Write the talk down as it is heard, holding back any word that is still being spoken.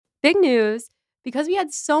Big news, because we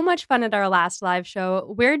had so much fun at our last live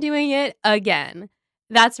show, we're doing it again.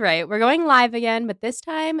 That's right, we're going live again, but this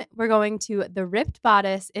time we're going to the Ripped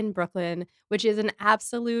Bodice in Brooklyn, which is an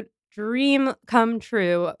absolute dream come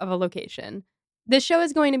true of a location. This show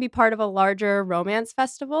is going to be part of a larger romance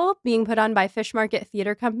festival being put on by Fish Market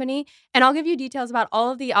Theater Company, and I'll give you details about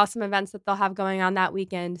all of the awesome events that they'll have going on that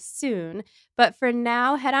weekend soon. But for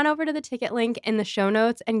now, head on over to the ticket link in the show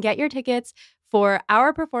notes and get your tickets for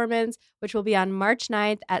our performance, which will be on March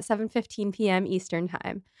 9th at 7:15 p.m. Eastern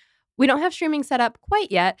Time. We don't have streaming set up quite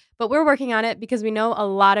yet, but we're working on it because we know a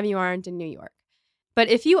lot of you aren't in New York. But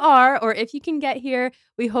if you are, or if you can get here,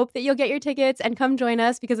 we hope that you'll get your tickets and come join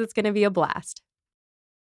us because it's going to be a blast.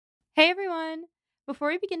 Hey everyone! Before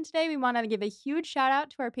we begin today, we want to give a huge shout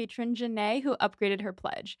out to our patron Janae, who upgraded her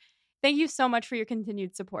pledge. Thank you so much for your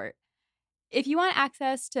continued support. If you want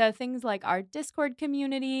access to things like our Discord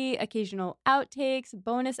community, occasional outtakes,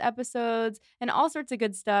 bonus episodes, and all sorts of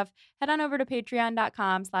good stuff, head on over to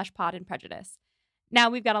patreon.com/podandprejudice. Now,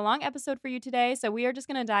 we've got a long episode for you today, so we are just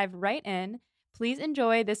going to dive right in. Please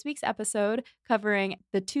enjoy this week's episode covering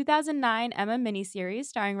the 2009 Emma miniseries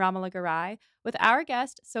starring Ramala Garai with our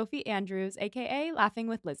guest, Sophie Andrews, aka Laughing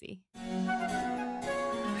with Lizzie.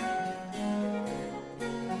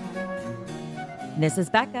 This is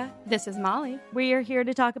Becca. This is Molly. We are here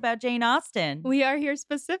to talk about Jane Austen. We are here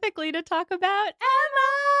specifically to talk about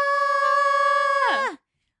Emma!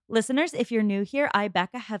 Listeners, if you're new here, I,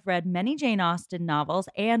 Becca, have read many Jane Austen novels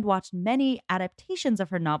and watched many adaptations of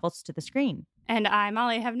her novels to the screen. And I,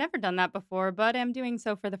 Molly, have never done that before, but am doing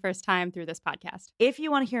so for the first time through this podcast. If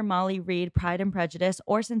you want to hear Molly read Pride and Prejudice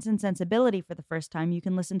or Sense and Sensibility for the first time, you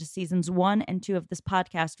can listen to seasons 1 and 2 of this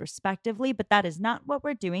podcast respectively, but that is not what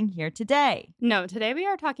we're doing here today. No, today we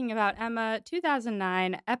are talking about Emma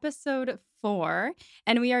 2009, episode 4,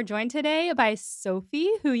 and we are joined today by Sophie,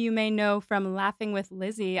 who you may know from Laughing with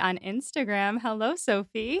Lizzie on Instagram. Hello,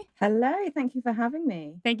 Sophie. Hello, thank you for having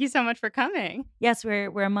me. Thank you so much for coming. Yes, we're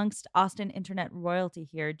amongst Austen internet royalty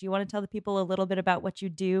here. Do you want to tell the people a little bit about what you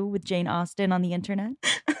do with Jane Austen on the internet?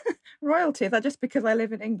 Royalty, is that just because I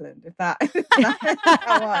live in England? Is that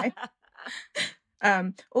how I...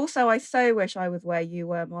 Also, I so wish I was where you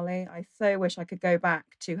were, Molly. I so wish I could go back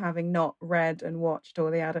to having not read and watched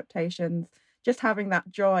all the adaptations, just having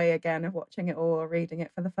that joy again of watching it all or reading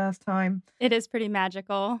it for the first time. It is pretty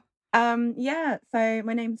magical. Yeah, so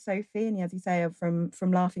my name's Sophie, and as you say, I'm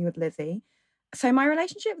from Laughing with Lizzie. So my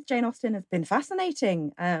relationship with Jane Austen has been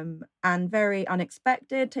fascinating and very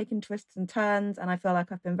unexpected, taking twists and turns, and I feel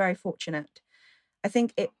like I've been very fortunate. I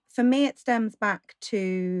think for me, it stems back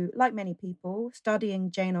to, like many people,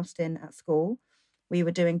 studying Jane Austen at school. We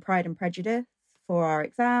were doing Pride and Prejudice for our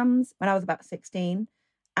exams when I was about 16.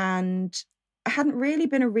 And I hadn't really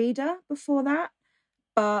been a reader before that,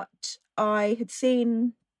 but I had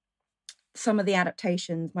seen some of the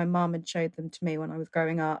adaptations. My mum had showed them to me when I was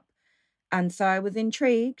growing up. And so I was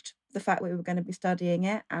intrigued, the fact we were going to be studying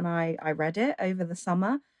it. And I read it over the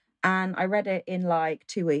summer. And I read it in like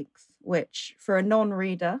 2 weeks, which for a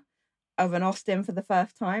non-reader of an Austen for the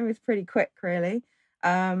first time is pretty quick, really.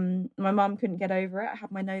 My mum couldn't get over it. I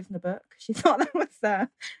had my nose in a book. She thought that was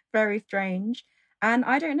very strange. And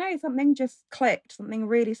I don't know, something just clicked. Something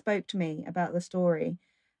really spoke to me about the story.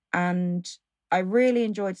 And I really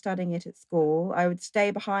enjoyed studying it at school. I would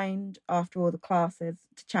stay behind after all the classes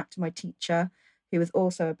to chat to my teacher, who was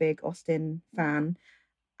also a big Austen fan.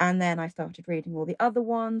 And then I started reading all the other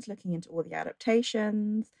ones, looking into all the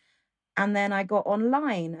adaptations. And then I got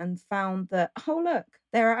online and found that, oh, look,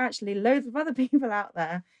 there are actually loads of other people out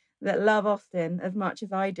there that love Austen as much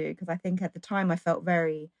as I do. Because I think at the time I felt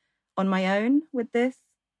very on my own with this.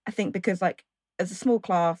 I think because like as a small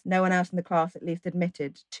class, no one else in the class at least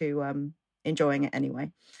admitted to enjoying it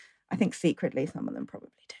anyway. I think secretly some of them probably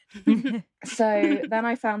did. So then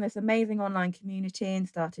I found this amazing online community and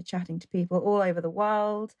started chatting to people all over the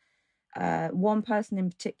world. One person in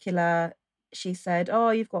particular, she said, oh,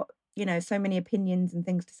 you've got, so many opinions and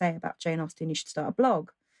things to say about Jane Austen. You should start a blog.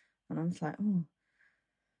 And I was like, oh,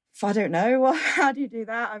 I don't know. How do you do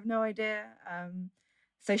that? I have no idea.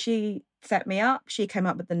 So she set me up. She came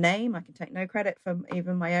up with the name. I can take no credit for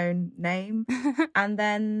even my own name. And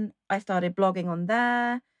then I started blogging on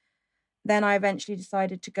there. Then I eventually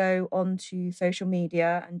decided to go onto social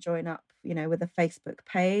media and join up, with a Facebook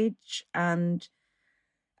page. And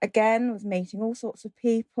again, was meeting all sorts of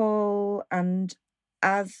people. And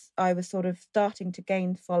as I was sort of starting to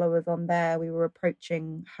gain followers on there, we were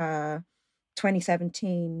approaching her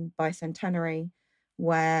 2017 bicentenary,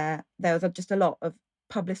 where there was just a lot of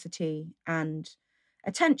publicity and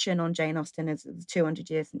attention on Jane Austen as it was 200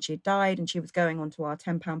 years since she died, and she was going onto our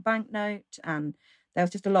 £10 banknote, and there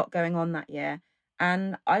was just a lot going on that year.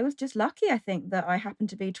 And I was just lucky, I think, that I happened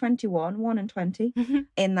to be 21, 1 and 20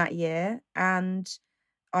 in that year. And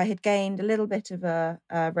I had gained a little bit of a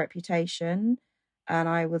reputation, and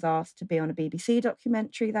I was asked to be on a BBC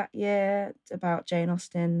documentary that year about Jane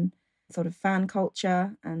Austen, sort of fan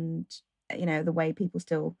culture and, you know, the way people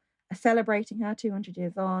still are celebrating her 200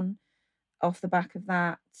 years on. Off the back of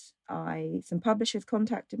that, some publishers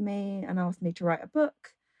contacted me and asked me to write a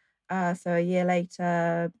book. So a year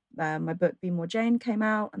later, my book Be More Jane came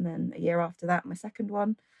out, and then a year after that, my second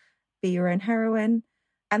one, Be Your Own Heroine.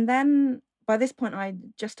 And then by this point, I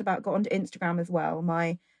just about got onto Instagram as well.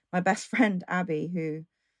 My best friend Abby, who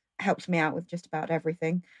helps me out with just about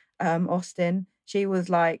everything, Austen, she was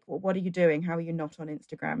like, well, what are you doing? How are you not on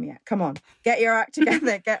Instagram yet? Come on, get your act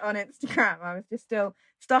together, get on Instagram. I was just still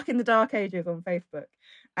stuck in the dark ages on Facebook.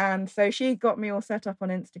 And so she got me all set up on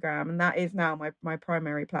Instagram, and that is now my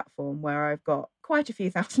primary platform, where I've got quite a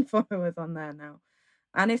few thousand followers on there now.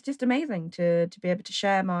 And it's just amazing to be able to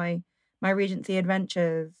share my Regency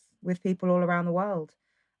adventures with people all around the world.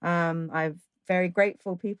 I'm very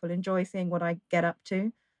grateful people enjoy seeing what I get up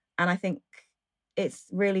to. And I think it's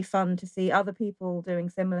really fun to see other people doing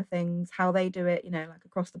similar things, how they do it, you know, like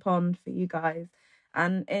across the pond for you guys,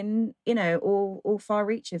 and in, you know, all far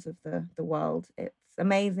reaches of the world. It's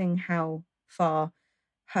amazing how far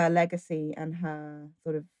her legacy and her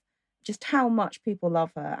sort of just how much people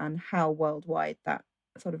love her and how worldwide that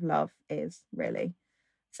sort of love is, really.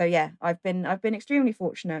 So yeah, I've been extremely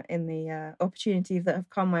fortunate in the opportunities that have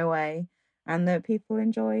come my way, and that people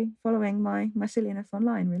enjoy following my silliness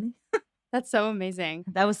online, really. That's so amazing.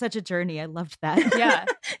 That was such a journey. I loved that. Yeah.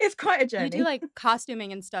 It's quite a journey. You do like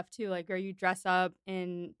costuming and stuff too, like where you dress up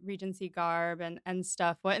in Regency garb and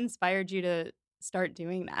stuff. What inspired you to start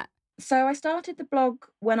doing that? So I started the blog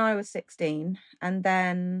when I was 16, and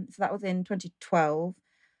then, so that was in 2012.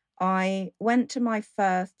 I went to my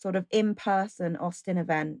first sort of in-person Austen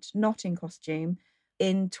event, not in costume,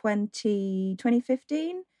 in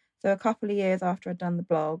 2015. So a couple of years after I'd done the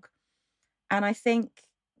blog. And I think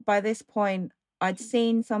by this point, I'd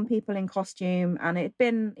seen some people in costume, and it'd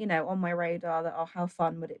been, you know, on my radar that, oh, how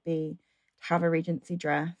fun would it be to have a Regency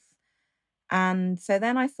dress? And so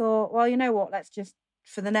then I thought, well, you know what, let's just,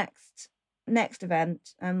 for the next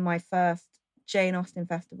event, and my first Jane Austen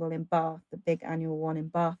Festival in Bath, the big annual one in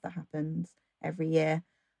Bath that happens every year,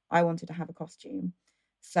 I wanted to have a costume.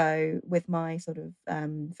 So with my sort of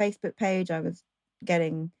Facebook page, I was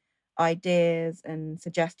getting ideas and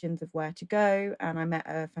suggestions of where to go, and I met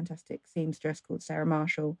a fantastic seamstress called Sarah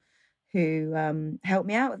Marshall, who helped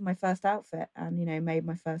me out with my first outfit, and, you know, made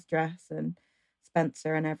my first dress, and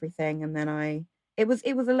Spencer and everything. And then it was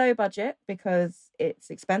a low budget because it's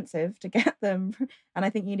expensive to get them, and I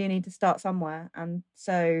think you do need to start somewhere. And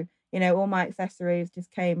so, you know, all my accessories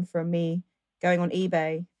just came from me going on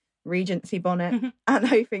eBay, Regency bonnet, and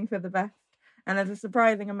hoping for the best. And there was a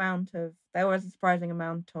surprising amount of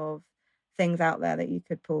things out there that you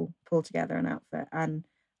could pull together an outfit. And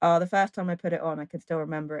the first time I put it on, I could still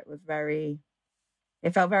remember it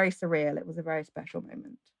felt very surreal. It was a very special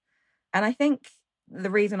moment. And I think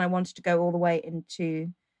the reason I wanted to go all the way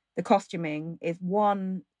into the costuming is,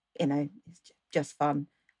 one, you know, it's just fun,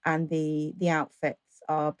 and the outfits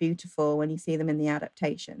are beautiful when you see them in the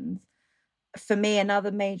adaptations. For me,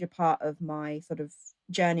 another major part of my sort of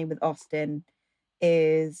journey with Austen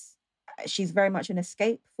is she's very much an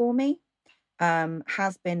escape for me,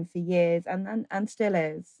 has been for years, and still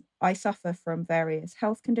is. I suffer from various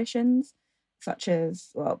health conditions, such as,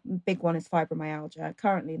 well, big one is fibromyalgia.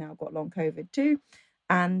 Currently now got long COVID too.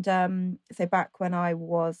 And so back when I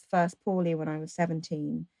was first poorly, when I was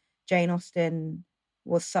 17, Jane Austen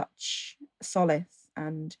was such solace,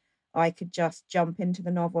 and I could just jump into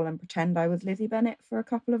the novel and pretend I was Lizzie Bennet for a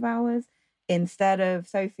couple of hours, instead of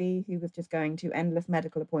Sophie, who was just going to endless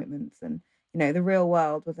medical appointments. And, you know, the real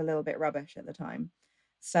world was a little bit rubbish at the time.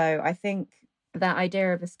 So I think that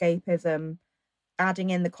idea of escapism, adding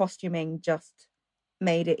in the costuming, just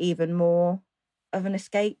made it even more of an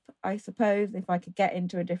escape, I suppose. If I could get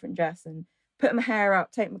into a different dress and put my hair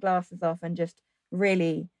up, take my glasses off, and just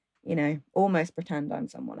really, you know, almost pretend I'm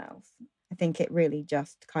someone else. I think it really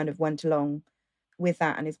just kind of went along with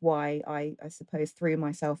that, and is why I suppose threw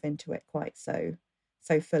myself into it quite so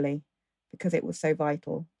fully, because it was so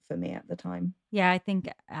vital for me at the time. Yeah, I think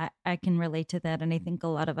I can relate to that, and I think a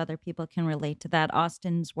lot of other people can relate to that.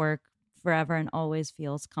 Austen's work forever and always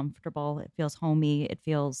feels comfortable. It feels homey. It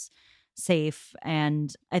feels safe.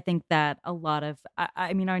 And I think that a lot of,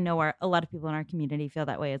 I mean, I know a lot of people in our community feel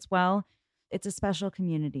that way as well. it's a special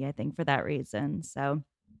community, I think, for that reason. So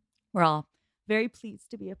we're all very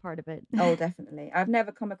pleased to be a part of it. Oh, definitely. I've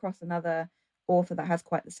never come across another author that has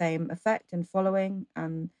quite the same effect and following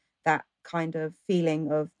and that kind of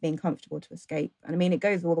feeling of being comfortable to escape. And I mean, it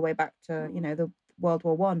goes all the way back to, the World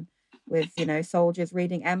War One with, soldiers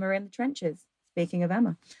reading Emma in the trenches, speaking of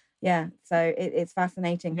Emma. Yeah. So it's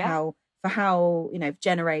fascinating how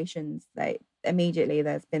generations,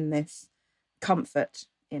 there's been this comfort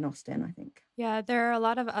in Austen, I think. Yeah, there are a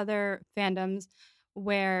lot of other fandoms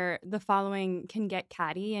where the following can get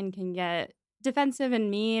catty and can get defensive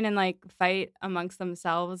and mean and like fight amongst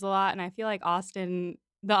themselves a lot. And I feel like the Austen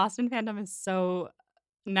fandom is so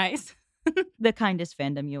nice. The kindest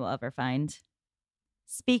fandom you will ever find.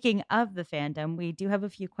 Speaking of the fandom, we do have a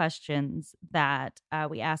few questions that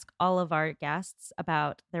we ask all of our guests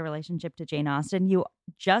about their relationship to Jane Austen. You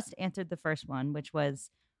just answered the first one, which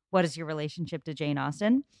was, what is your relationship to Jane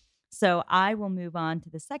Austen? So I will move on to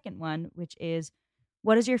the second one, which is,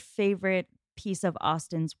 what is your favorite piece of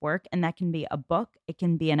Austen's work? And that can be a book, it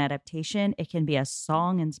can be an adaptation, it can be a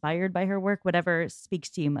song inspired by her work, whatever speaks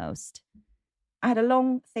to you most. I had a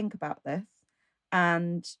long think about this,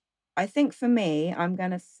 and I think for me, I'm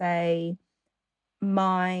going to say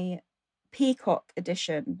my Peacock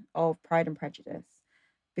edition of Pride and Prejudice,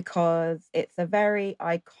 because it's a very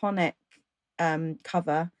iconic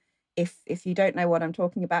cover. If you don't know what I'm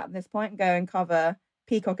talking about at this point, go and cover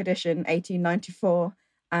Peacock edition 1894,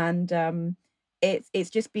 and it's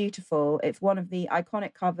just beautiful. It's one of the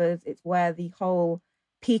iconic covers. It's where the whole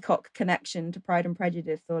Peacock connection to Pride and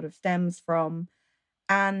Prejudice sort of stems from,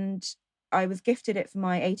 and I was gifted it for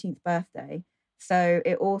my 18th birthday. So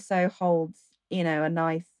it also holds, a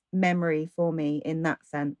nice memory for me in that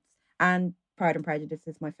sense. And Pride and Prejudice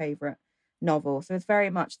is my favourite novel. So it's very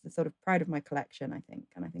much the sort of pride of my collection, I think.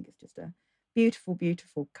 And I think it's just a beautiful,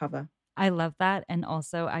 beautiful cover. I love that. And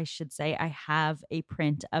also, I should say, I have a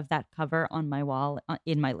print of that cover on my wall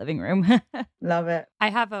in my living room. Love it. I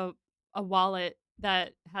have a wallet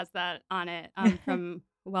that has that on it from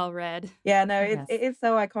Well Read. Yeah, no, it is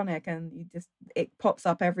so iconic, and it pops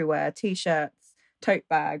up everywhere. T-shirts, tote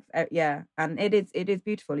bags, and it is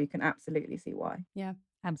beautiful. You can absolutely see why. Yeah,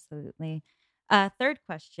 absolutely. Third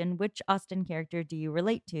question: which Austen character do you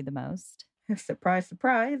relate to the most? Surprise,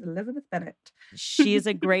 surprise, Elizabeth Bennet. She is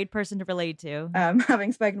a great person to relate to.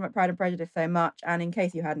 Having spoken about Pride and Prejudice so much, and in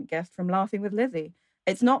case you hadn't guessed from Laughing with Lizzie,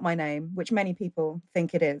 it's not my name, which many people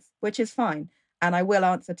think it is, which is fine. And I will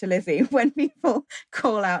answer to Lizzie. When people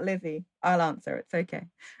call out Lizzie, I'll answer. It's okay.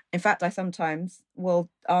 In fact, I sometimes will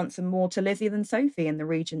answer more to Lizzie than Sophie in the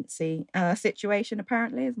Regency situation,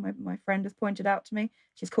 apparently, as my friend has pointed out to me.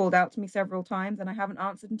 She's called out to me several times, and I haven't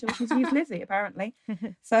answered until she's used Lizzie, apparently.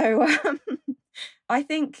 So I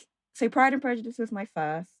think, Pride and Prejudice was my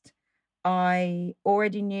first. I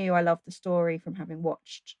already knew I loved the story from having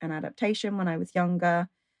watched an adaptation when I was younger.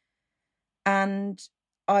 And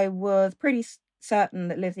I was pretty certain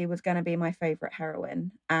that Lizzie was going to be my favourite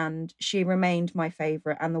heroine, and she remained my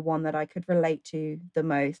favourite and the one that I could relate to the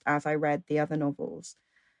most as I read the other novels.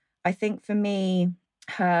 I think for me,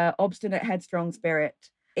 her obstinate, headstrong spirit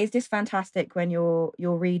is just fantastic when you're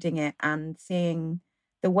reading it and seeing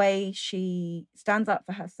the way she stands up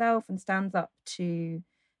for herself and stands up to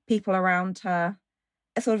people around her,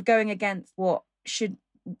 sort of going against what should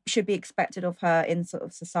be expected of her in sort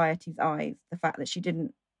of society's eyes. The fact that she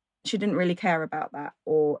didn't really care about that,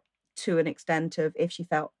 or to an extent of if she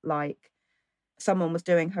felt like someone was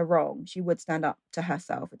doing her wrong, she would stand up to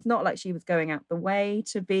herself. It's not like she was going out the way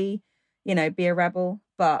to be a rebel,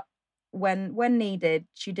 but when needed,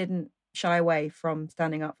 she didn't shy away from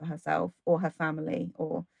standing up for herself or her family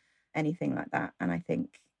or anything like that. And I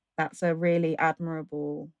think that's a really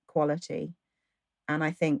admirable quality, and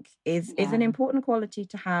I think is an important quality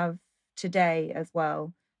to have today as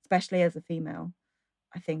well, especially as a female.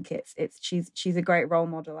 I think she's a great role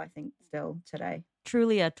model, I think, still today.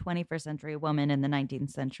 Truly a 21st century woman in the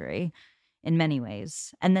 19th century in many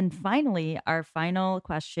ways. And then finally, our final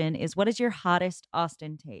question is, what is your hottest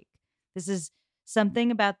Austen take? This is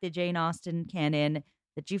something about the Jane Austen canon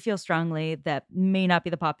that you feel strongly that may not be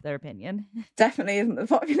the popular opinion. Definitely isn't the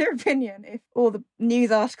popular opinion if all the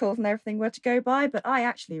news articles and everything were to go by, but I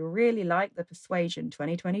actually really like the Persuasion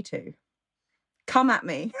 2022. Come at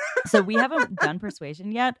me. So we haven't done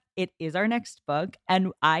Persuasion yet. It is our next book,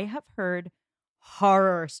 and I have heard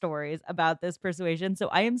horror stories about this Persuasion. So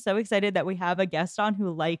I am so excited that we have a guest on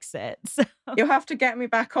who likes it. So. You'll have to get me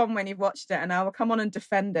back on when you've watched it, and I will come on and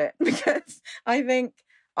defend it, because I think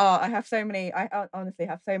I honestly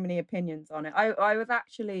have so many opinions on it. I was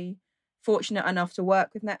actually fortunate enough to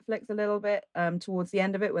work with Netflix a little bit towards the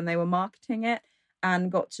end of it when they were marketing it,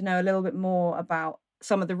 and got to know a little bit more about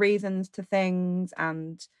some of the reasons to things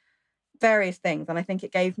and various things. And I think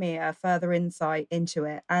it gave me a further insight into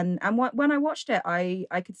it. And when I watched it, I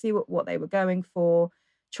could see what they were going for,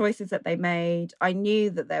 choices that they made. I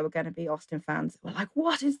knew that there were going to be Austen fans that were like,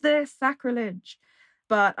 what is this? Sacrilege.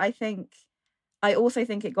 But I also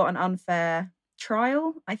think it got an unfair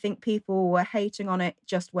trial. I think people were hating on it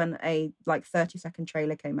just when a 30-second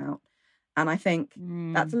trailer came out. And I think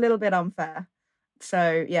that's a little bit unfair.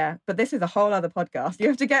 So, yeah, but this is a whole other podcast. You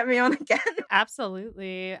have to get me on again.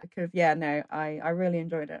 Absolutely. Because, yeah, no, I really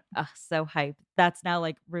enjoyed it. Oh, so hyped. That's now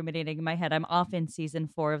like ruminating in my head. I'm off in season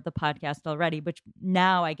 4 of the podcast already, which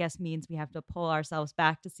now I guess means we have to pull ourselves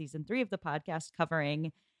back to season 3 of the podcast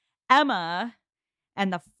covering Emma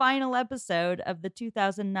and the final episode of the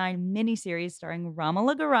 2009 miniseries starring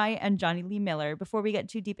Romola Garai and Johnny Lee Miller. Before we get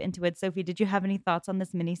too deep into it, Sophie, did you have any thoughts on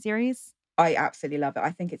this miniseries? I absolutely love it.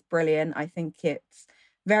 I think it's brilliant. I think it's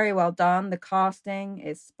very well done. The casting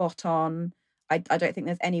is spot on. I don't think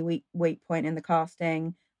there's any weak point in the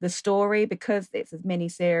casting. The story, because it's a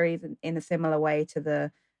mini-series in a similar way to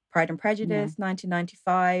the Pride and Prejudice,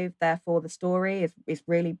 1995, therefore the story is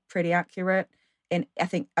really pretty accurate in, I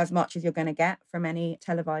think, as much as you're going to get from any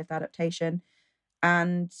televised adaptation.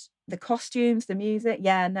 And the costumes, the music,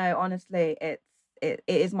 yeah, no, honestly, it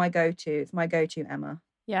is my go-to. It's my go-to Emma.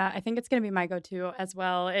 Yeah, I think it's going to be my go-to as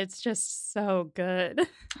well. It's just so good.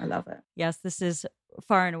 I love it. Yes, this is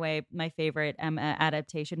far and away my favorite Emma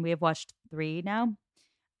adaptation. We have watched 3 now,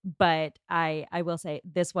 but I will say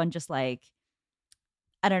this one just like,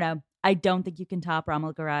 I don't know. I don't think you can top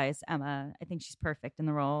Romola Garai's Emma. I think she's perfect in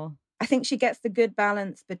the role. I think she gets the good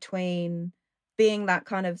balance between being that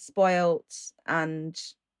kind of spoilt and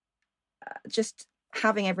just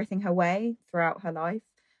having everything her way throughout her life,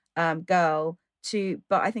 girl,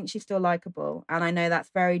 but I think she's still likable. And I know that's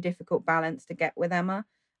very difficult balance to get with Emma.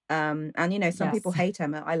 And, some people hate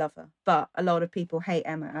Emma. I love her. But a lot of people hate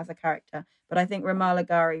Emma as a character. But I think Romola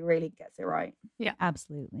Garai really gets it right. Yeah.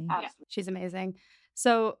 Absolutely. She's amazing.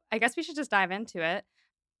 So I guess we should just dive into it.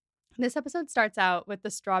 This episode starts out with the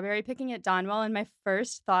strawberry picking at Donwell, and my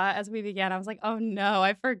first thought as we began, I was like, oh no,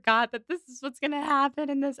 I forgot that this is what's going to happen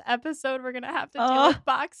in this episode. We're going to have to deal with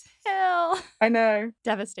Box Hill. I know.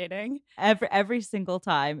 Devastating. Every single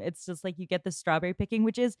time. It's just like you get the strawberry picking,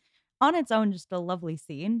 which is on its own just a lovely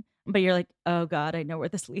scene. But you're like, oh God, I know where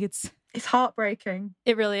this leads. It's heartbreaking.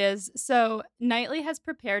 It really is. So Knightley has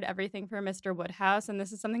prepared everything for Mr. Woodhouse, and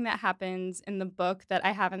this is something that happens in the book that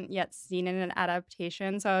I haven't yet seen in an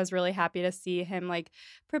adaptation. So I was really happy to see him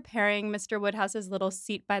preparing Mr. Woodhouse's little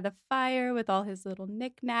seat by the fire with all his little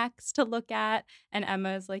knickknacks to look at. And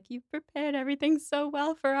Emma is like, you've prepared everything so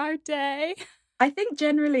well for our day. I think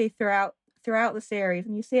generally throughout the series,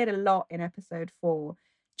 and you see it a lot in episode 4,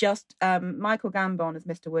 just Michael Gambon as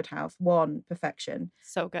Mr. Woodhouse, perfection.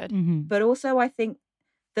 So good. Mm-hmm. But also I think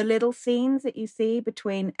the little scenes that you see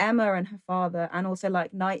between Emma and her father, and also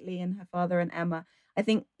Knightley and her father and Emma, I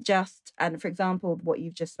think and for example, what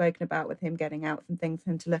you've just spoken about with him getting out some things for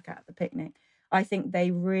him to look at the picnic, I think they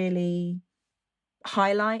really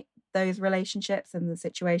highlight those relationships and the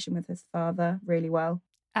situation with his father really well.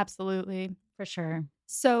 Absolutely. For sure.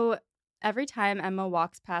 So every time Emma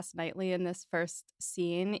walks past Knightley in this first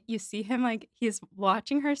scene, you see him he's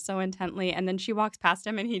watching her so intently, and then she walks past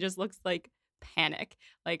him and he just looks like panic.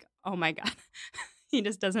 Oh my God. He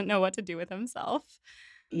just doesn't know what to do with himself.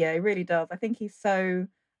 Yeah, he really does. I think he's so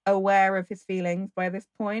aware of his feelings by this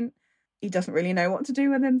point. He doesn't really know what to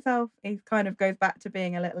do with himself. He kind of goes back to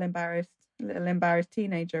being a little embarrassed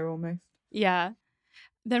teenager almost. Yeah.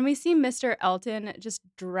 Then we see Mr. Elton just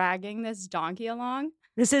dragging this donkey along.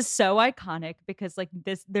 This is so iconic because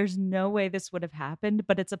there's no way this would have happened,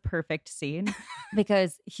 but it's a perfect scene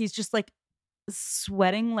because he's just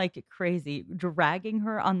sweating like crazy, dragging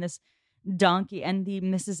her on this donkey, and the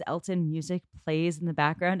Mrs. Elton music plays in the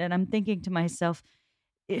background. And I'm thinking to myself,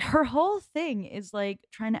 her whole thing is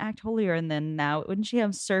trying to act holier. And then now, wouldn't she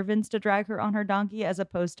have servants to drag her on her donkey as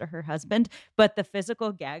opposed to her husband? But the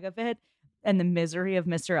physical gag of it and the misery of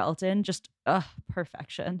Mr. Elton, just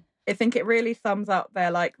perfection. I think it really sums up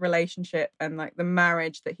their relationship and the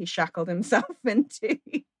marriage that he shackled himself into.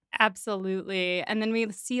 Absolutely. And then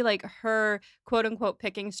we see her quote unquote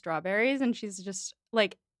picking strawberries, and she's just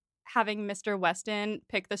having Mr. Weston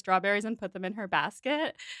pick the strawberries and put them in her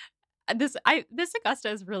basket. This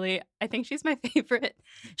Augusta is really, I think she's my favorite.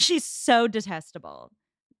 She's so detestable.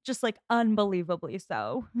 Just unbelievably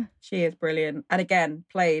so. She is brilliant. And again,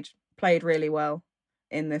 played really well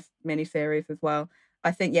in this miniseries as well.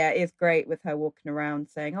 I think, yeah, it is great with her walking around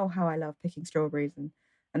saying, oh, how I love picking strawberries.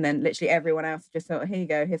 And then literally everyone else just thought, here you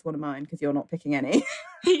go, here's one of mine, because you're not picking any.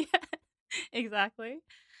 Yeah, exactly.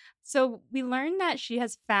 So we learned that she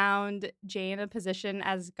has found Jane a position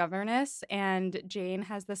as governess, and Jane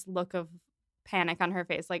has this look of panic on her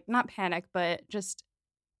face. Like, not panic, but just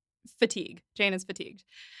fatigue. Jane is fatigued.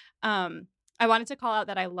 I wanted to call out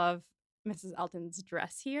that I love Mrs. Elton's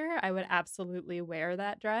dress here. I would absolutely wear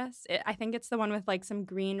that dress. I think it's the one with like some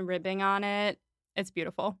green ribbing on it. It's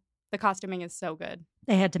beautiful. The costuming is so good.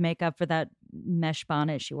 They had to make up for that mesh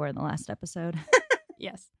bonnet she wore in the last episode.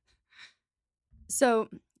 Yes. So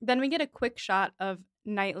then we get a quick shot of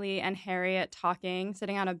Knightley and Harriet talking,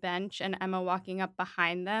 sitting on a bench, and Emma walking up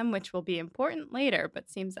behind them, which will be important later, but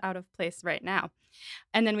seems out of place right now.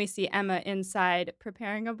 And then we see Emma inside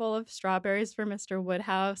preparing a bowl of strawberries for Mr.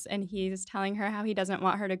 Woodhouse, and he's telling her how he doesn't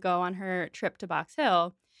want her to go on her trip to Box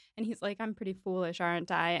Hill. And he's like, I'm pretty foolish,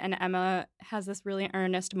 aren't I? And Emma has this really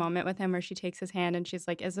earnest moment with him where she takes his hand and she's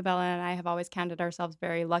like, Isabella and I have always counted ourselves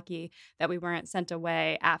very lucky that we weren't sent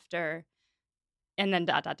away after. And then ...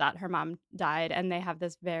 her mom died. And they have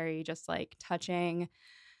this very just like touching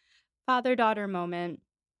father-daughter moment.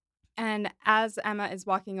 And as Emma is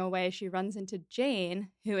walking away, she runs into Jane,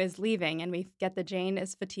 who is leaving. And we get the Jane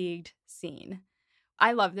is fatigued scene.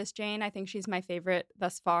 I love this Jane. I think she's my favorite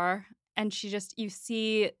thus far. And she just, you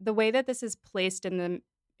see the way that this is placed in the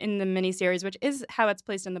miniseries, which is how it's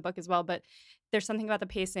placed in the book as well. But there's something about the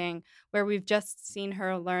pacing where we've just seen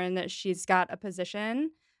her learn that she's got a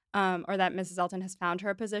position, or that Mrs. Elton has found her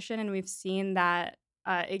a position. And we've seen that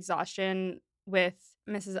exhaustion with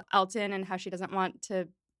Mrs. Elton and how she doesn't want to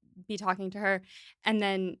be talking to her. And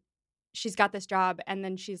then she's got this job. And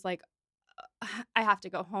then she's like, I have to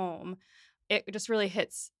go home. It just really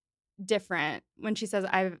hits different when she says,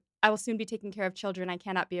 I will soon be taking care of children. I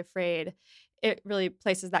cannot be afraid. It really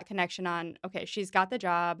places that connection on, okay, she's got the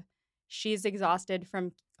job. She's exhausted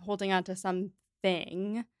from holding on to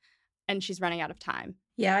something and she's running out of time.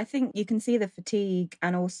 Yeah, I think you can see the fatigue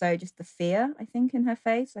and also just the fear, I think, in her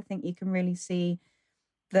face. I think you can really see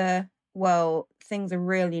things are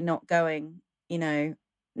really not going,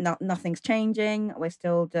 nothing's changing. We're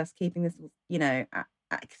still just keeping this,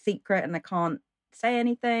 a secret, and I can't say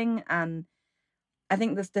anything. And I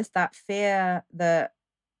think there's just that fear that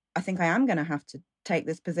I think I am going to have to take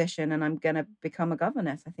this position and I'm going to become a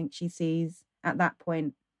governess. I think she sees at that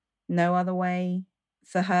point no other way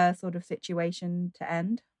for her sort of situation to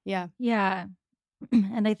end. Yeah. Yeah.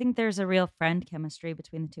 And I think there's a real friend chemistry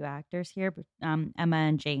between the two actors here, Emma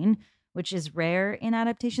and Jane, which is rare in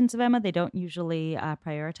adaptations of Emma. They don't usually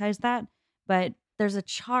prioritize that. But there's a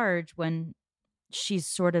charge when she's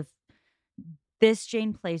sort of, this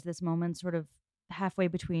Jane plays this moment sort of halfway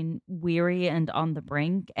between weary and on the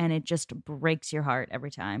brink, and it just breaks your heart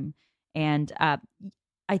every time. And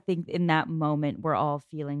I think in that moment, we're all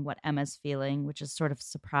feeling what Emma's feeling, which is sort of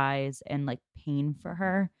surprise and like pain for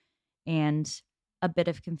her and a bit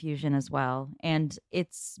of confusion as well. And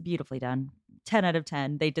it's beautifully done. 10 out of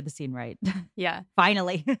 10. They did the scene right. Yeah.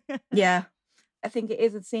 Finally. Yeah. I think it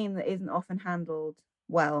is a scene that isn't often handled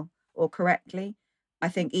well or correctly. I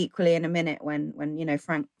think equally in a minute when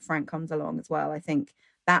Frank comes along as well. I think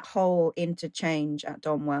that whole interchange at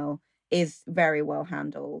Donwell is very well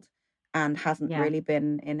handled and hasn't really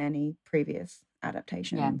been in any previous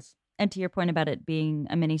adaptations. Yeah. And to your point about it being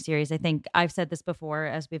a miniseries, I think I've said this before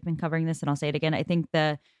as we've been covering this, and I'll say it again. I think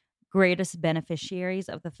the greatest beneficiaries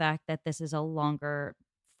of the fact that this is a longer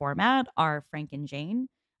format are Frank and Jane.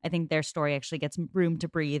 I think their story actually gets room to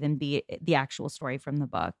breathe and be the actual story from the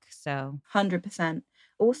book. So 100%.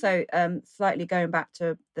 Also, slightly going back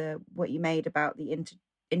to what you made about the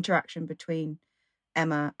interaction between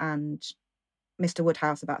Emma and Mr.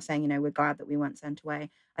 Woodhouse about saying, we're glad that we weren't sent away.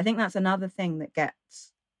 I think that's another thing that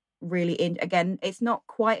gets really in. Again, it's not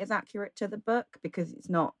quite as accurate to the book because it's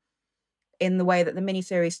not in the way that the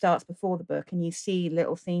miniseries starts before the book and you see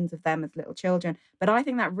little scenes of them as little children. But I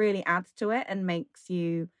think that really adds to it and makes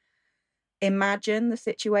you imagine the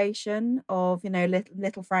situation of,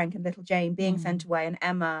 little Frank and little Jane being sent away and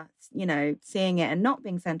Emma, seeing it and not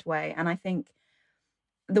being sent away. And I think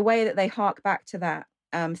the way that they hark back to that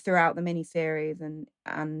throughout the miniseries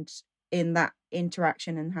and in that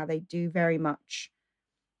interaction and how they do very much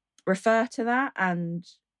refer to that, and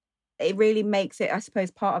it really makes it, I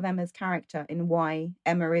suppose, part of Emma's character in why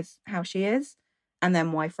Emma is how she is and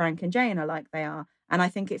then why Frank and Jane are like they are. And I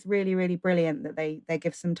think it's really, really brilliant that they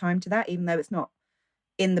give some time to that, even though it's not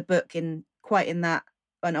in the book in quite in that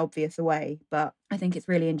an obvious way. But I think it's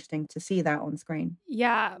really interesting to see that on screen.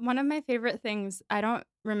 Yeah. One of my favorite things, I don't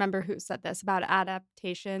remember who said this about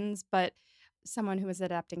adaptations, but someone who was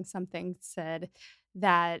adapting something said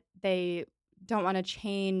that they don't want to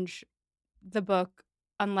change the book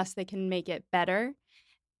unless they can make it better.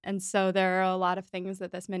 And so there are a lot of things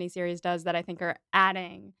that this miniseries does that I think are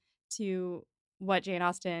adding to what Jane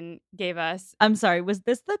Austen gave us. I'm sorry, was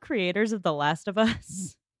this the creators of The Last of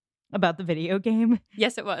Us about the video game?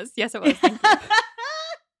 Yes, it was. Yes, it was. Thank you.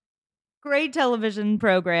 Great television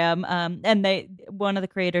program. And one of the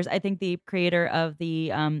creators, I think the creator of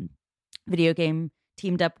the video game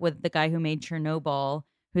teamed up with the guy who made Chernobyl,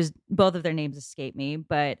 who's both of their names escape me,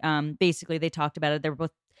 but basically they talked about it. They're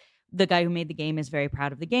both, the guy who made the game is very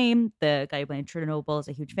proud of the game. The guy who played Chernobyl is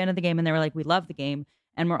a huge fan of the game. And they were like, we love the game.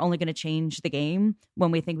 And we're only going to change the game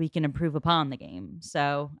when we think we can improve upon the game.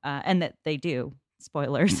 So, and that they do.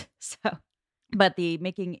 Spoilers. So, but the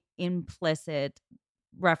making implicit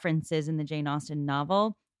references in the Jane Austen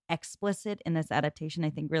novel explicit in this adaptation, I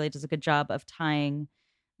think really does a good job of tying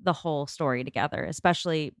the whole story together,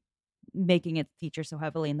 especially making it feature so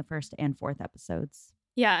heavily in the first and fourth episodes.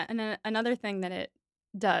 Yeah. And another thing that it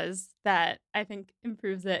does that I think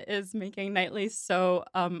improves it is making Knightley so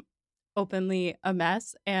openly a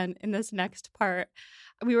mess. And in this next part,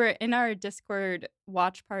 we were in our Discord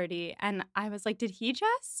watch party and I was like, did he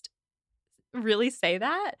just really say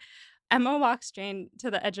that? Emma walks Jane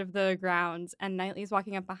to the edge of the grounds and Knightley's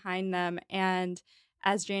walking up behind them. And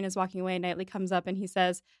as Jane is walking away, Knightley comes up and he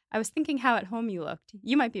says, I was thinking how at home you looked.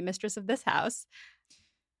 You might be mistress of this house.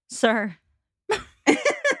 Sir.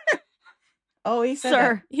 Oh, he said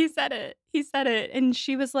Sir. it. He said it. He said it. And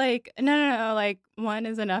she was like, no, like one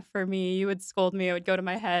is enough for me. You would scold me. It would go to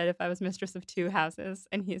my head if I was mistress of two houses.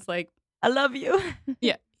 And he's like, I love you.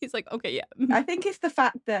 Yeah. He's like, okay, yeah. I think it's the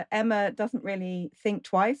fact that Emma doesn't really think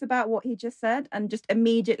twice about what he just said and just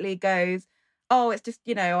immediately goes, oh, it's just,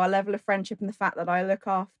 our level of friendship and the fact that I look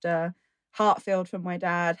after Hartfield for my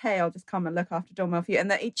dad. Hey, I'll just come and look after Donmouth for you.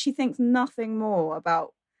 And that she thinks nothing more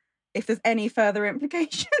about if there's any further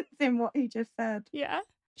implications in what he just said. Yeah.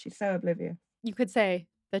 She's so oblivious. You could say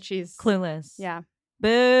that she's Clueless. Yeah.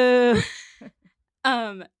 Boo.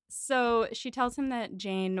 So she tells him that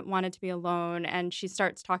Jane wanted to be alone and she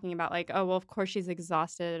starts talking about like, oh, well, of course she's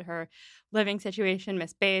exhausted, her living situation,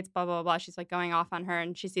 Miss Bates, blah, blah, blah. She's like going off on her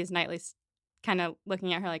and she sees Knightley kind of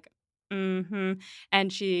looking at her like, mm-hmm.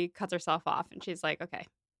 And she cuts herself off and she's like, okay,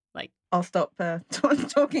 like. I'll stop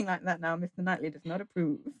talking like that now. Mr. Knightley does not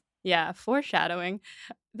approve. Yeah, foreshadowing.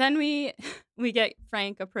 Then we get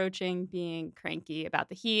Frank approaching, being cranky about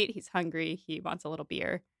the heat. He's hungry. He wants a little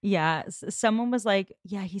beer. Yeah. Someone was like,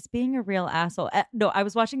 yeah, he's being a real asshole. No, I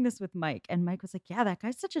was watching this with Mike and Mike was like, yeah, that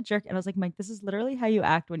guy's such a jerk. And I was like, Mike, this is literally how you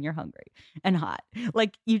act when you're hungry and hot.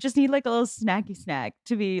 Like you just need like a little snacky snack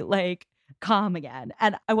to be like calm again.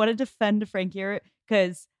 And I want to defend Frank here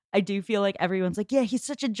because I do feel like everyone's like, yeah, he's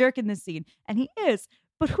such a jerk in this scene. And he is.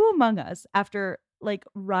 But who among us, after like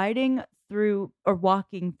riding through or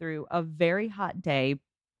walking through a very hot day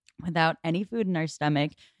without any food in our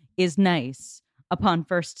stomach is nice upon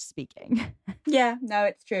first speaking? Yeah, no,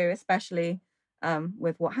 it's true, especially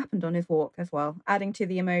with what happened on his walk as well, adding to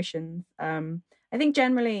the emotions. I think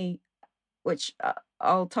generally, which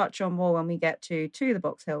I'll touch on more when we get to the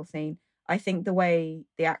Box Hill scene, I think the way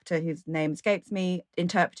the actor whose name escapes me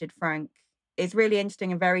interpreted Frank is really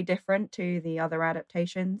interesting and very different to the other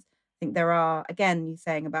adaptations. I think there are, again, you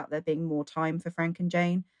saying about there being more time for Frank and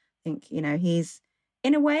Jane. I think, he's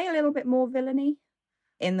in a way a little bit more villainy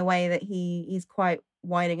in the way that he's quite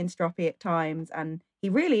whining and stroppy at times. And he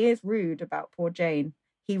really is rude about poor Jane.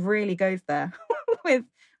 He really goes there with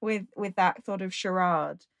that sort of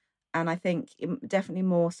charade. And I think definitely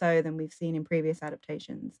more so than we've seen in previous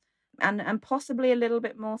adaptations. And possibly a little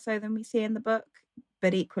bit more so than we see in the book.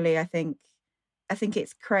 But equally, I think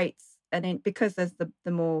it creates, and because there's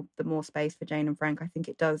the more space for Jane and Frank, I think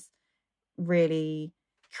it does really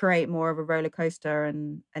create more of a roller coaster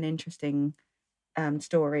and an interesting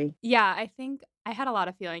story. Yeah, I think I had a lot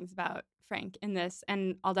of feelings about Frank in this,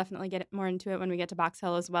 and I'll definitely get more into it when we get to Box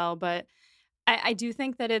Hill as well. But I do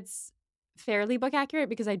think that it's fairly book accurate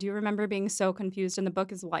because I do remember being so confused in the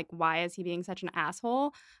book as like, why is he being such an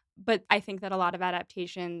asshole? But I think that a lot of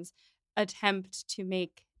adaptations attempt to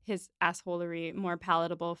make his assholery more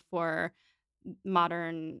palatable for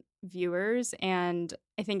modern viewers. And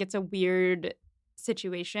I think it's a weird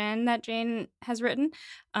situation that Jane has written.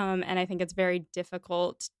 And I think it's very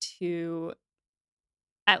difficult to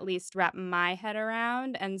at least wrap my head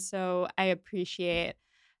around. And so I appreciate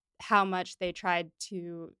how much they tried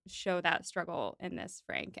to show that struggle in this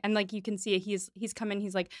Frank. And like you can see he's come in,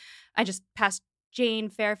 he's like, I just passed Jane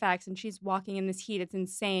Fairfax and she's walking in this heat. It's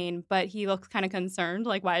insane. But he looks kind of concerned.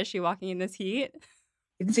 Like, why is she walking in this heat?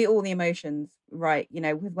 you can see all the emotions, right? You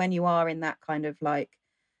know, with when you are in that kind of like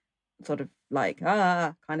sort of like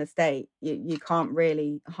kind of state, you can't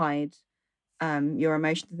really hide your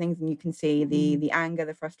emotions and things, and you can see the anger,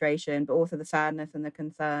 the frustration, but also the sadness and the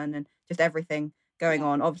concern and just everything going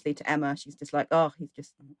on. Obviously to Emma, she's just like, oh, he's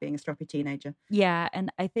just being a stroppy teenager. Yeah,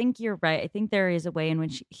 and I think you're right. I think there is a way in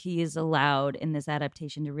which he is allowed in this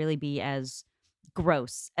adaptation to really be as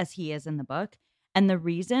gross as he is in the book. And the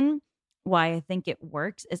reason why I think it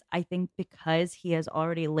works is I think because he has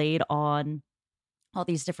already laid on all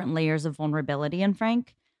these different layers of vulnerability in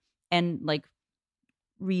Frank, and like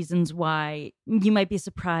reasons why you might be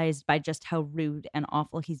surprised by just how rude and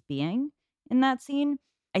awful he's being in that scene.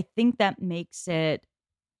 I think that makes it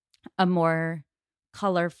a more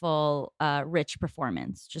colorful, rich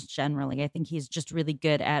performance, just generally. I think he's just really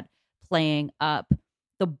good at playing up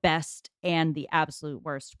the best and the absolute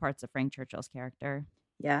worst parts of Frank Churchill's character.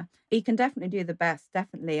 Yeah, he can definitely do the best.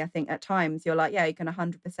 Definitely. I think at times you're like, yeah, you can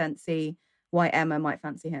 100% see why Emma might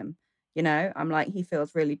fancy him. You know, I'm like, he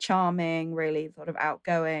feels really charming, really sort of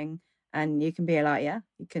outgoing. And you can be like, yeah,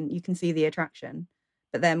 you can see the attraction.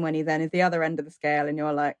 But then when he then is the other end of the scale and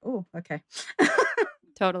you're like, oh, okay.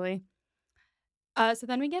 Totally. So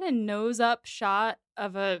then we get a nose-up shot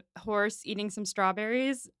of a horse eating some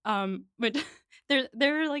strawberries. Which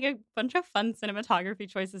there are like a bunch of fun cinematography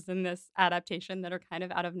choices in this adaptation that are kind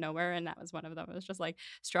of out of nowhere, and that was one of them. It was just like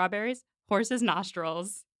strawberries, horse's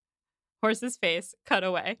nostrils, horse's face, cut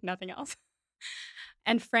away, nothing else.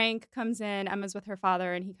 And Frank comes in, Emma's with her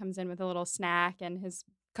father, and he comes in with a little snack and his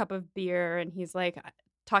cup of beer, and he's like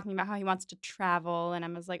talking about how he wants to travel, and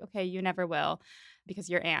Emma's like, okay, you never will because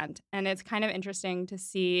your aunt. And it's kind of interesting to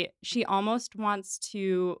see she almost wants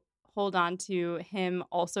to hold on to him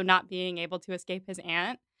also not being able to escape his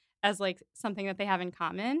aunt as like something that they have in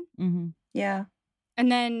common. Mm-hmm. Yeah. And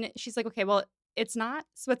then she's like, okay, well, it's not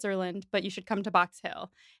Switzerland, but you should come to Box Hill.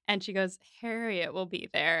 And she goes, Harriet will be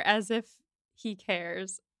there, as if he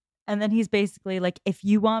cares. And then he's basically like, if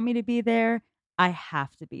you want me to be there, I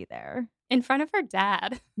have to be there. In front of her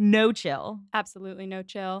dad. No chill. Absolutely no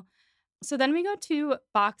chill. So then we go to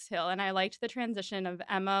Box Hill, and I liked the transition of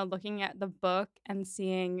Emma looking at the book and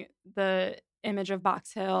seeing the image of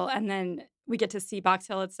Box Hill, and then we get to see Box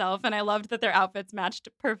Hill itself, and I loved that their outfits matched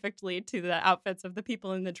perfectly to the outfits of the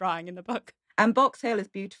people in the drawing in the book. And Box Hill is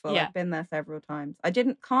beautiful. Yeah. I've been there several times. I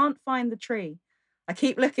can't find the tree. I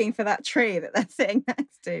keep looking for that tree that they're sitting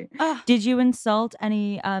next to. Did you insult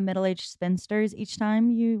any middle-aged spinsters each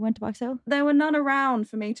time you went to Box Hill? There were none around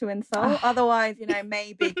for me to insult. Otherwise, you know,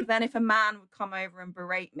 maybe. Because then if a man would come over and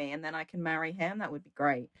berate me and then I can marry him, that would be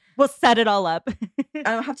great. We'll set it all up.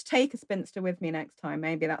 I'll have to take a spinster with me next time.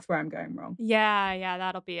 Maybe that's where I'm going wrong. Yeah,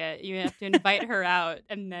 that'll be it. You have to invite her out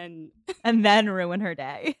and then... and then ruin her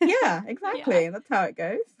day. Yeah, exactly. Yeah. That's how it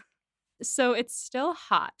goes. So it's still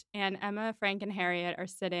hot, and Emma, Frank, and Harriet are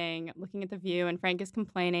sitting looking at the view, and Frank is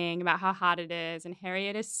complaining about how hot it is, and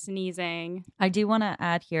Harriet is sneezing. I do want to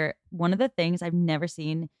add here, one of the things I've never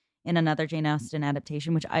seen in another Jane Austen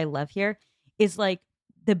adaptation, which I love here, is like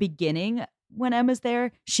the beginning when Emma's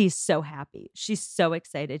there. She's so happy. She's so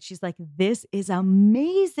excited. She's like, this is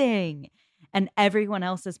amazing. And everyone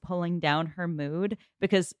else is pulling down her mood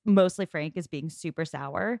because mostly Frank is being super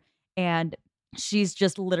sour. And she's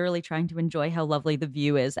just literally trying to enjoy how lovely the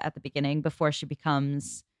view is at the beginning before she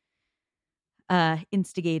becomes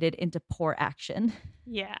instigated into poor action.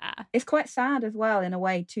 Yeah. It's quite sad as well, in a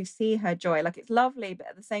way, to see her joy. Like, it's lovely, but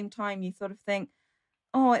at the same time, you sort of think,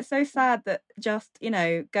 oh, it's so sad that just, you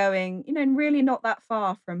know, going, you know, really not that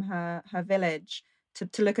far from her village to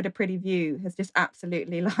look at a pretty view has just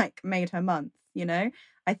absolutely, like, made her month, you know?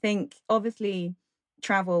 I think, obviously,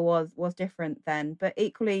 travel was different then, but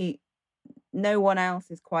equally, no one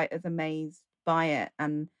else is quite as amazed by it.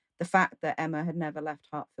 And the fact that Emma had never left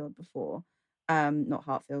Hartfield before, not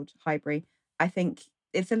Hartfield, Highbury, I think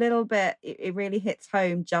it's a little bit, it really hits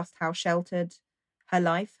home just how sheltered her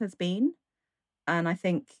life has been. And I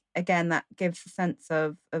think, again, that gives a sense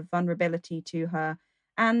of vulnerability to her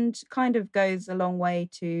and kind of goes a long way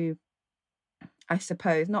to, I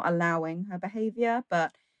suppose, not allowing her behaviour,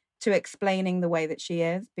 but to explaining the way that she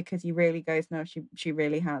is, because he really goes, no, she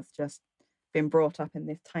really has just been brought up in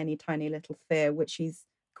this tiny, tiny little sphere, which she's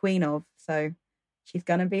queen of. So she's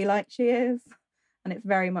going to be like she is. And it's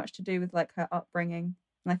very much to do with like her upbringing.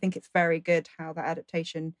 And I think it's very good how the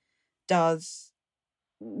adaptation does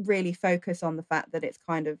really focus on the fact that it's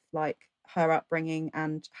kind of like her upbringing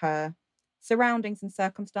and her surroundings and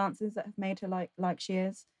circumstances that have made her like she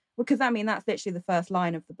is. Because I mean, that's literally the first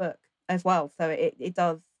line of the book as well. So it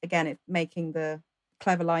does, again, it's making the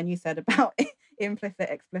clever line you said about implicit,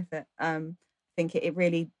 explicit. I think it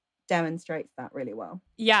really demonstrates that really well.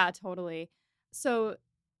 Yeah, totally. So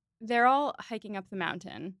they're all hiking up the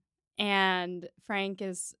mountain, and Frank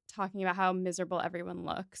is talking about how miserable everyone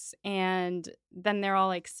looks. And then they're all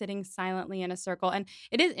like sitting silently in a circle. And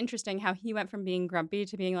it is interesting how he went from being grumpy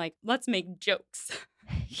to being like, let's make jokes.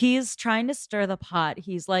 He's trying to stir the pot.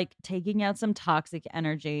 He's like taking out some toxic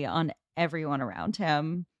energy on everyone around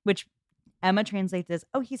him, which Emma translates as,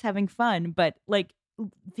 oh, he's having fun, but like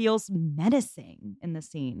feels menacing in the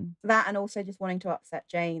scene. That, and also just wanting to upset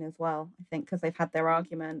Jane as well, I think, because they've had their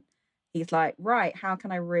argument. He's like, right, how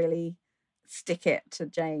can I really stick it to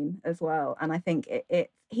Jane as well? And I think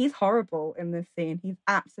he's horrible in this scene. He's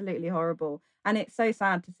absolutely horrible. And it's so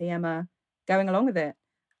sad to see Emma going along with it.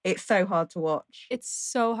 It's so hard to watch. It's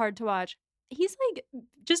so hard to watch. He's like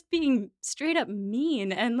just being straight up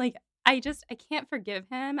mean, and like I can't forgive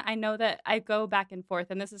him. I know that I go back and forth,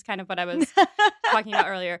 and this is kind of what I was talking about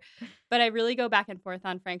earlier, but I really go back and forth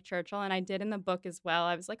on Frank Churchill, and I did in the book as well.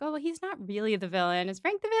 I was like, oh, well, he's not really the villain. Is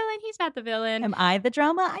Frank the villain? He's not the villain. Am I the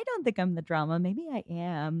drama? I don't think I'm the drama. Maybe I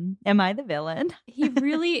am. Am I the villain? He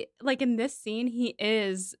really, like in this scene, he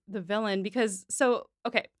is the villain because,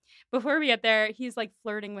 okay, before we get there, he's like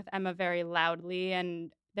flirting with Emma very loudly,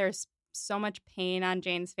 and there's so much pain on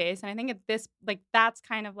Jane's face. And I think at this, like, that's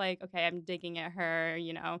kind of like, okay, I'm digging at her,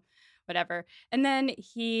 whatever. And then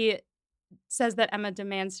he says that Emma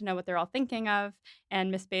demands to know what they're all thinking of.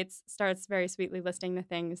 And Miss Bates starts very sweetly listing the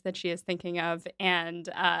things that she is thinking of. And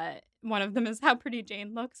one of them is how pretty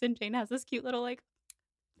Jane looks. And Jane has this cute little, like,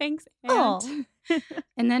 thanks, aunt.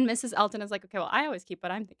 And then Mrs. Elton is like, okay, well, I always keep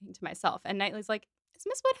what I'm thinking to myself. And Knightley's like, is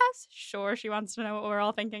Miss Woodhouse sure she wants to know what we're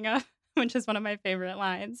all thinking of? Which is one of my favorite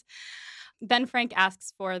lines. Then Frank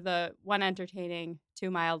asks for the one entertaining,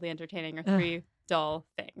 two mildly entertaining, or three dull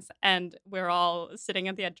things. And we're all sitting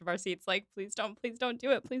at the edge of our seats like, please don't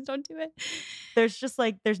do it. Please don't do it.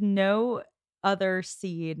 There's no other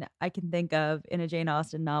scene I can think of in a Jane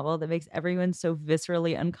Austen novel that makes everyone so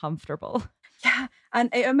viscerally uncomfortable. Yeah,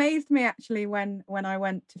 and it amazed me actually when I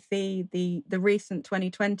went to see the recent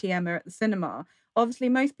 2020 Emma at the cinema. Obviously,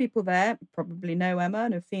 most people there probably know Emma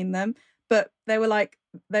and have seen them, but they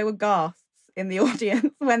were gasps in the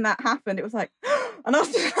audience when that happened. It was like, and I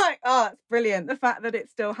was just like, oh, that's brilliant. The fact that it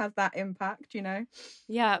still has that impact,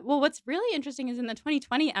 Yeah. Well, what's really interesting is in the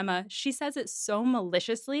 2020 Emma, she says it so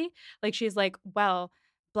maliciously. Like she's like, well,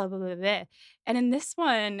 blah, blah, blah, blah. And in this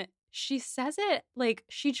one, she says it like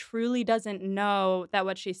she truly doesn't know that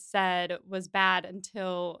what she said was bad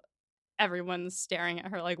until everyone's staring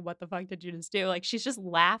at her like, what the fuck did you just do? Like, she's just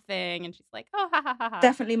laughing and she's like, oh, ha, ha, ha, ha.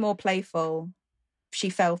 Definitely more playful.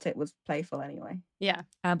 She felt it was playful anyway. Yeah.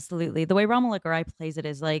 Absolutely. The way Romola Garai plays it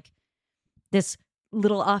is like this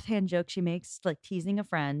little offhand joke she makes, like teasing a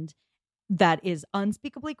friend that is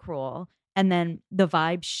unspeakably cruel. And then the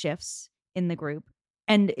vibe shifts in the group.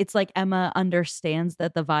 And it's like Emma understands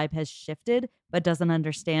that the vibe has shifted, but doesn't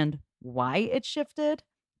understand why it shifted.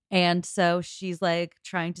 And so she's like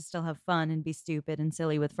trying to still have fun and be stupid and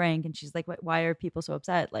silly with Frank. And she's like, why are people so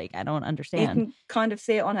upset? Like, I don't understand. You can kind of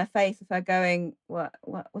see it on her face of her going, what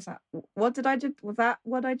was that? Was that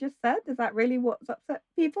what I just said? Is that really what's upset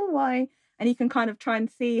people? Why? And you can kind of try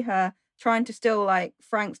and see her trying to still like,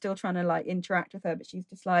 Frank still trying to like interact with her. But she's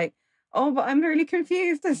just like, oh, but I'm really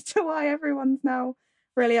confused as to why everyone's now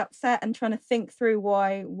really upset, and trying to think through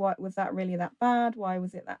why was that really that bad? Why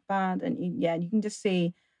was it that bad? And you can just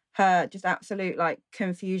see her just absolute like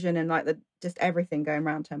confusion and like just everything going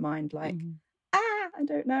around her mind, like I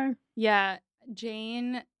don't know. Yeah,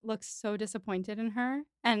 Jane looks so disappointed in her,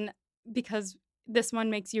 and because this one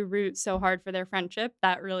makes you root so hard for their friendship,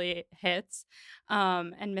 that really hits.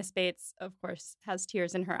 And Miss Bates, of course, has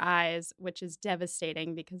tears in her eyes, which is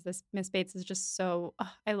devastating because this Miss Bates is just so,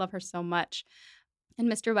 I love her so much.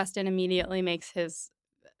 And Mr. Weston immediately makes his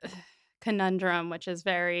conundrum, which is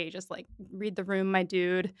very just like, read the room, my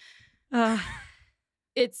dude.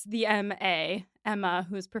 It's the Emma,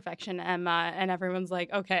 who's perfection Emma, and everyone's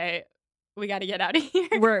like, okay, we got to get out of here.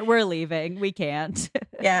 We're leaving. We can't.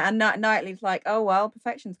 Yeah, and Knightley's like, oh well,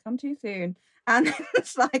 perfection's come too soon, and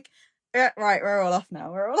it's like, right, we're all off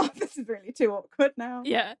now. We're all off. This is really too awkward now.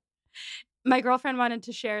 Yeah. My girlfriend wanted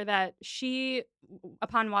to share that she,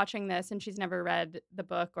 upon watching this, and she's never read the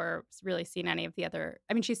book or really seen any of the other,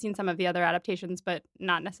 I mean, she's seen some of the other adaptations, but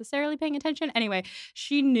not necessarily paying attention. Anyway,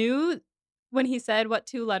 she knew when he said what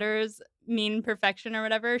two letters mean perfection or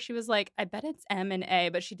whatever, she was like, I bet it's M and A,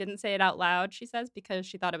 but she didn't say it out loud, she says, because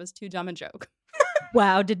she thought it was too dumb a joke.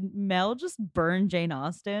 Wow, did Mel just burn Jane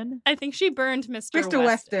Austen? I think she burned Mr.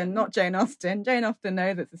 Weston, not Jane Austen. Jane Austen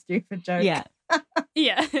knows it's a stupid joke. Yeah.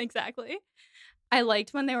 Yeah, exactly. I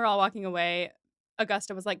liked when they were all walking away,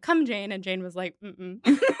 Augusta was like, come, Jane. And Jane was like, mm-mm.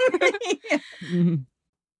 Yeah. Mhm.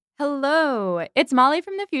 Hello, it's Molly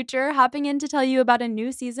from the future hopping in to tell you about a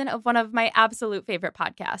new season of one of my absolute favorite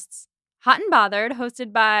podcasts. Hot and Bothered,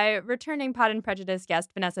 hosted by returning Pod and Prejudice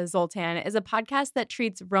guest Vanessa Zoltan, is a podcast that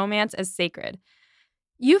treats romance as sacred.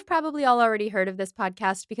 You've probably all already heard of this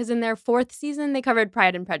podcast because in their 4th season, they covered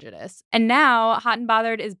Pride and Prejudice. And now, Hot and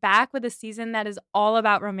Bothered is back with a season that is all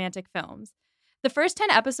about romantic films. The first 10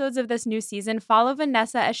 episodes of this new season follow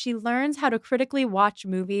Vanessa as she learns how to critically watch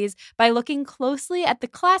movies by looking closely at the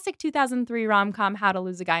classic 2003 rom-com How to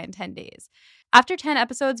Lose a Guy in 10 Days. After 10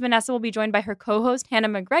 episodes, Vanessa will be joined by her co-host Hannah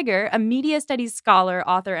McGregor, a media studies scholar,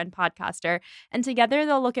 author, and podcaster, and together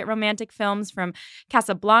they'll look at romantic films from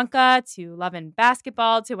Casablanca to Love and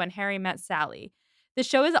Basketball to When Harry Met Sally. The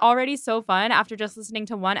show is already so fun after just listening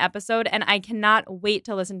to one episode, and I cannot wait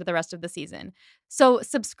to listen to the rest of the season. So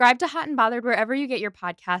subscribe to Hot and Bothered wherever you get your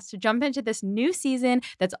podcasts to jump into this new season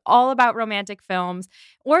that's all about romantic films,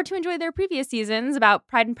 or to enjoy their previous seasons about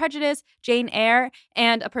Pride and Prejudice, Jane Eyre,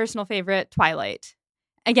 and a personal favorite, Twilight.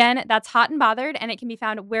 Again, that's Hot and Bothered, and it can be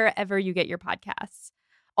found wherever you get your podcasts.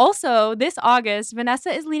 Also, this August, Vanessa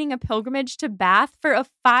is leading a pilgrimage to Bath for a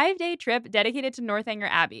 5-day trip dedicated to Northanger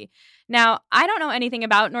Abbey. Now, I don't know anything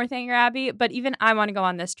about Northanger Abbey, but even I want to go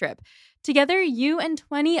on this trip. Together, you and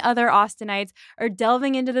 20 other Austinites are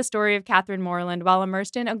delving into the story of Catherine Morland while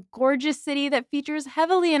immersed in a gorgeous city that features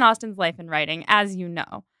heavily in Austen's life and writing, as you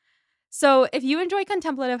know. So if you enjoy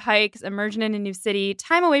contemplative hikes, immersion in a new city,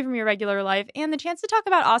 time away from your regular life, and the chance to talk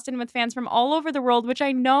about Austen with fans from all over the world, which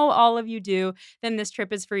I know all of you do, then this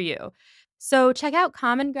trip is for you. So check out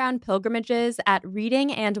Common Ground Pilgrimages at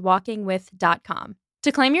readingandwalkingwith.com.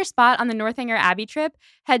 To claim your spot on the Northanger Abbey trip,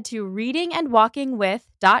 head to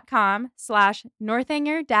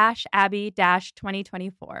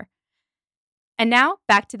readingandwalkingwith.com/Northanger-Abbey-2024. And now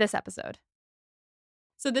back to this episode.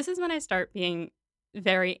 So this is when I start being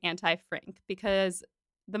very anti-Frank because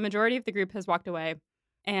the majority of the group has walked away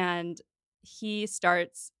and he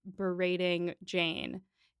starts berating Jane.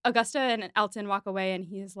 Augusta and Elton walk away and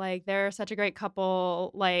he's like, they're such a great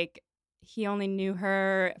couple. Like, he only knew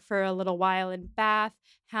her for a little while in Bath.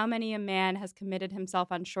 How many a man has committed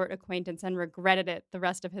himself on short acquaintance and regretted it the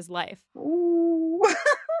rest of his life? Ooh.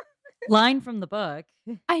 Line from the book.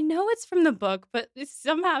 I know it's from the book, but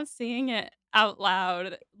somehow seeing it out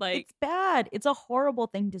loud, like, It's bad. It's a horrible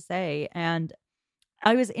thing to say. And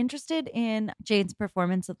I was interested in Jane's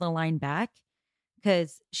performance of the line back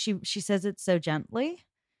because she says it so gently.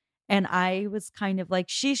 And I was kind of like,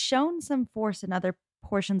 she's shown some force in other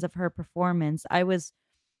portions of her performance. I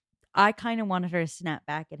kind of wanted her to snap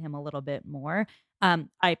back at him a little bit more.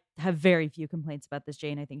 I have very few complaints about this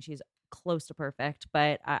Jane. I think she's close to perfect,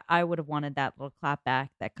 but I would have wanted that little clap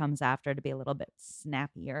back that comes after to be a little bit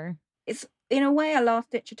snappier. It's in a way a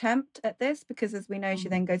last-ditch attempt at this because, as we know, she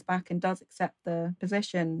then goes back and does accept the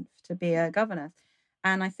position to be a governess.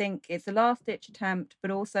 And I think it's a last-ditch attempt, but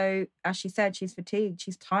also, as she said, she's fatigued,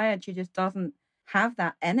 she's tired, she just doesn't have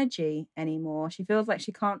that energy anymore. She feels like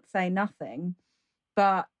she can't say nothing,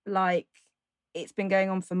 but like it's been going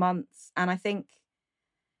on for months. And I think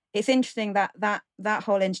it's interesting that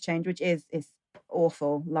whole interchange, which is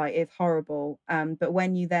awful, like it's horrible. But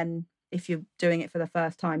when you then, if you're doing it for the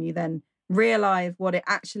first time, you then realize what it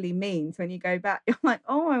actually means. When you go back, you're like,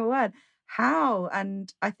 oh my word, how?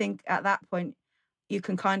 And I think at that point, you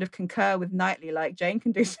can kind of concur with Knightley, like Jane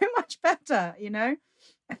can do so much better, you know?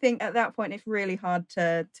 I think at that point, it's really hard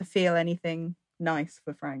to feel anything nice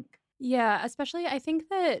for Frank. yeah, especially I think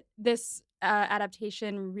that this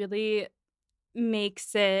adaptation really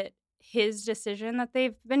makes it his decision that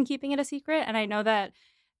they've been keeping it a secret. And I know that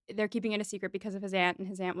they're keeping it a secret because of his aunt, and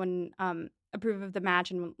his aunt wouldn't approve of the match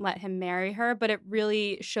and wouldn't let him marry her. But it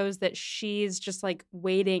really shows that she's just like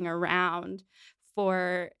waiting around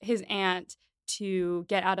for his aunt to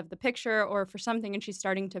get out of the picture or for something. And she's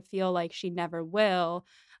starting to feel like she never will.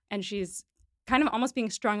 And she's kind of almost being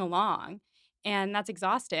strung along. And that's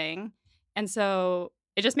exhausting. And so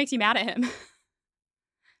it just makes you mad at him.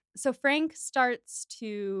 So Frank starts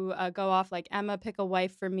to go off like, Emma, pick a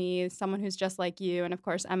wife for me, someone who's just like you. And of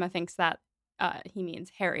course, Emma thinks that he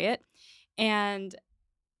means Harriet. And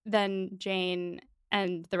then Jane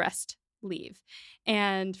and the rest leave.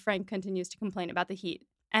 And Frank continues to complain about the heat.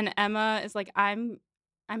 And Emma is like, I'm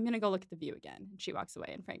going to go look at the view again. And she walks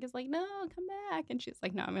away. And Frank is like, no, come back. And she's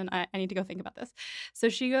like, no, I need to go think about this. So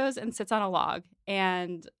she goes and sits on a log.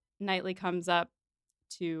 And Knightley comes up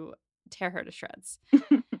to tear her to shreds.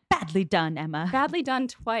 Badly done, Emma. Badly done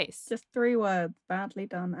twice. Just 3 words. Badly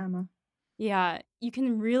done, Emma. Yeah, you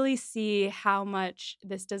can really see how much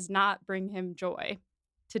this does not bring him joy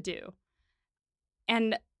to do.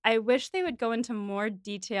 And I wish they would go into more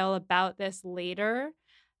detail about this later,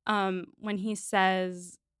 when he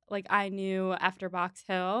says, like, I knew after Box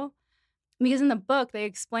Hill. Because in the book, they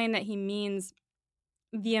explain that he means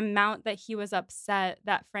the amount that he was upset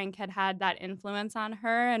that Frank had that influence on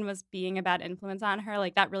her and was being a bad influence on her,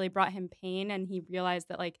 like, that really brought him pain, and he realized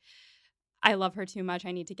that, like, "I love her too much,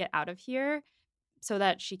 I need to get out of here so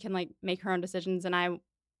that she can, like, make her own decisions and I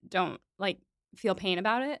don't, like, feel pain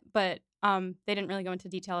about it," but, they didn't really go into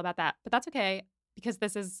detail about that, but that's okay because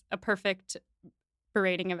this is a perfect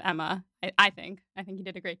berating of Emma, I think. I think he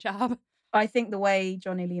did a great job. I think the way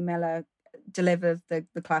Johnny Lee Miller delivers the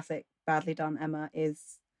classic badly done Emma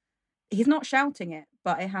is, he's not shouting it,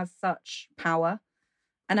 but it has such power.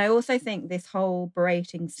 And I also think this whole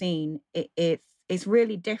berating scene, it's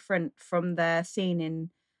really different from their scene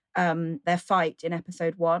in their fight in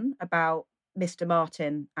episode 1 about Mr.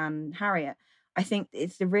 Martin and Harriet. I think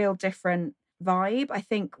it's a real different vibe. I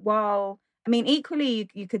think equally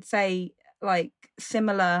you could say like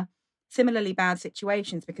similarly bad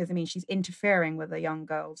situations, because I mean she's interfering with a young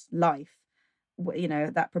girl's life.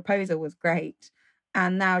 That proposal was great,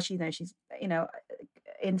 and now she's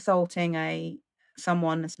insulting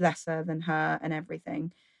someone lesser than her and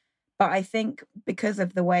everything. But I think because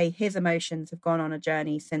of the way his emotions have gone on a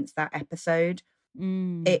journey since that episode,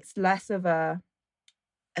 it's less of a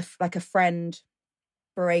friend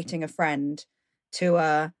berating a friend to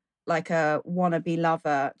a wannabe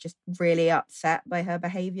lover just really upset by her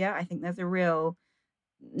behavior. I think there's a real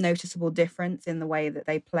noticeable difference in the way that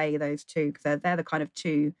they play those two, because they're the kind of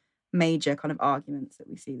two major kind of arguments that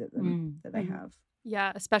we see that they have.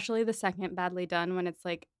 Yeah, especially the second badly done when it's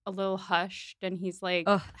like a little hushed and he's like,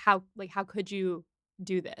 Ugh. how could you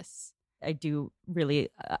do this? I do really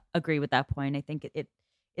agree with that point. I think it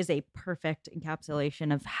is a perfect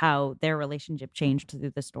encapsulation of how their relationship changed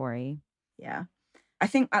through the story. Yeah. I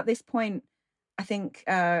think at this point,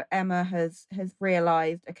 Emma has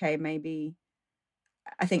realized, okay, maybe,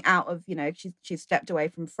 I think out of, she's stepped away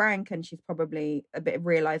from Frank and she's probably a bit of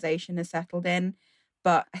realization has settled in.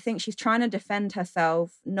 But I think she's trying to defend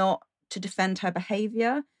herself, not to defend her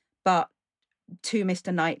behavior, but to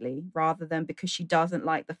Mr. Knightley, rather than because she doesn't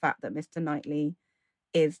like the fact that Mr. Knightley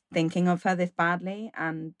is thinking of her this badly.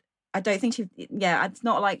 And I don't think it's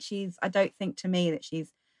not like I don't think to me that she's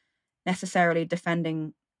necessarily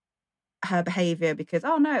defending her behavior because,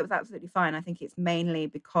 oh no, it was absolutely fine. I think it's mainly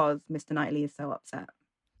because Mr. Knightley is so upset.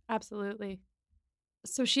 Absolutely.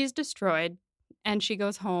 So she's destroyed and she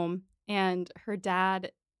goes home and her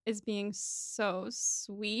dad is being so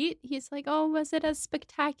sweet. He's like, oh, was it as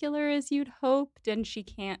spectacular as you'd hoped? And she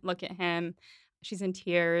can't look at him. She's in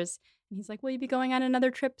tears. And he's like, will you be going on another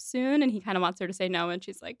trip soon? And he kind of wants her to say no. And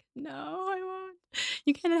she's like, no, I won't.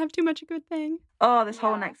 You can't have too much a good thing. Oh, this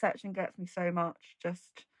whole next section gets me so much.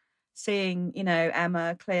 Just seeing,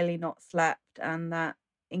 Emma clearly not slept, and that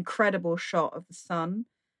incredible shot of the sun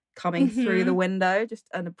coming through the window, just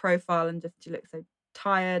and the profile, and just she looks so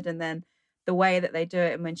tired. And then the way that they do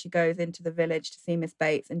it, and when she goes into the village to see Miss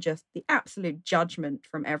Bates, and just the absolute judgment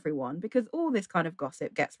from everyone, because all this kind of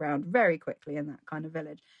gossip gets round very quickly in that kind of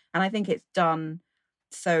village. And I think it's done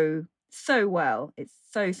so well. It's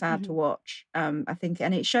so sad to watch. I think,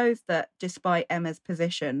 and it shows that despite Emma's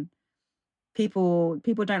position, people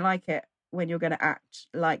don't like it when you're going to act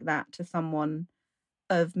like that to someone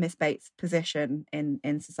of Miss Bates' position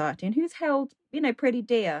in society, and who's held, pretty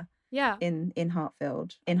dear. Yeah. In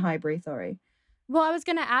Highbury, sorry. Well, I was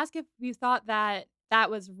going to ask if you thought that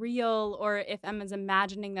was real, or if Emma's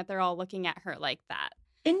imagining that they're all looking at her like that.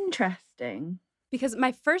 Interesting. Because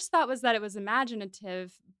my first thought was that it was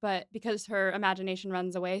imaginative, but because her imagination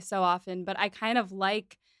runs away so often. But I kind of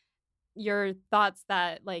like your thoughts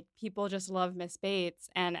that, like, people just love Miss Bates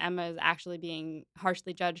and Emma is actually being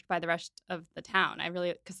harshly judged by the rest of the town.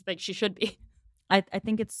 Because, like, she should be. I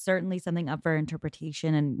think it's certainly something up for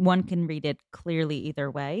interpretation, and one can read it clearly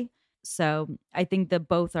either way. So I think that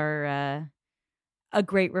both are a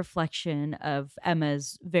great reflection of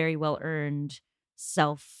Emma's very well-earned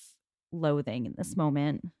self-loathing in this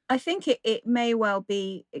moment. I think it may well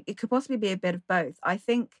be, it could possibly be a bit of both. I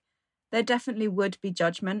think there definitely would be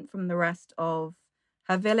judgment from the rest of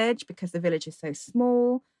her village, because the village is so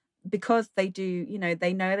small, because they do,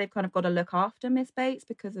 they know they've kind of got to look after Miss Bates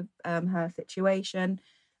because of her situation,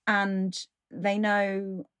 and they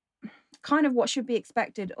know kind of what should be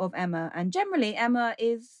expected of Emma. And generally Emma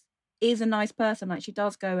is a nice person. Like, she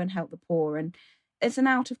does go and help the poor, and it's an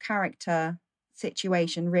out of character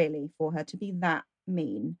situation really for her to be that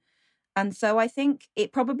mean. And so I think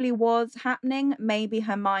it probably was happening. Maybe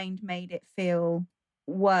her mind made it feel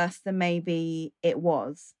worse than maybe it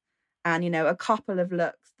was. and, a couple of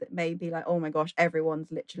looks that may be like, oh my gosh,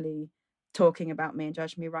 everyone's literally talking about me and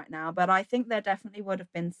judging me right now. But I think there definitely would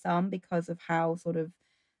have been some, because of how sort of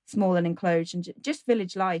small and enclosed and just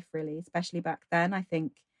village life, really, especially back then. I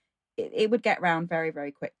think it would get round very,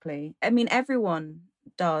 very quickly. I mean, everyone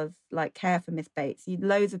does like care for Miss Bates.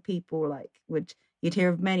 Loads of people you'd hear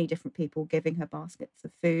of many different people giving her baskets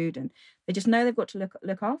of food, and they just know they've got to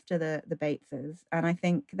look after the Bateses. And I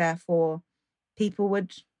think therefore people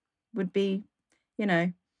would be,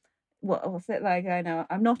 what's it like? I know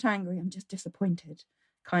I'm not angry, I'm just disappointed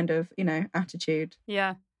kind of, attitude.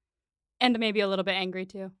 Yeah. And maybe a little bit angry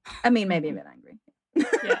too. I mean, maybe a bit angry.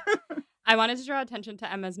 Yeah. I wanted to draw attention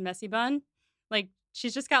to Emma's messy bun. Like,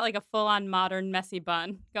 she's just got like a full-on modern messy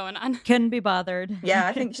bun going on. Couldn't be bothered. Yeah,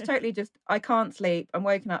 I think she's totally just, I can't sleep. I'm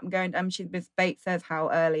woken up, I'm going, Miss Bates says how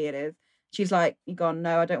early it is. She's like, you gone,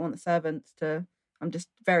 no, I don't want the servants to, I'm just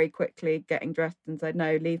very quickly getting dressed and said,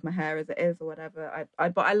 no, leave my hair as it is or whatever.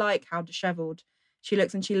 But I like how disheveled she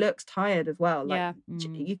looks, and she looks tired as well. Like, yeah.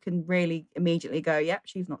 You can really immediately go, yep,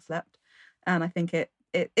 she's not slept. And I think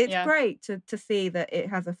it's great to see that it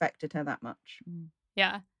has affected her that much.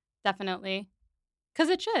 Yeah, definitely. Because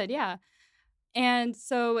it should, yeah. And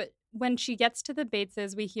so when she gets to the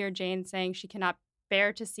Bateses, we hear Jane saying she cannot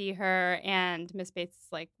bear to see her. And Miss Bates is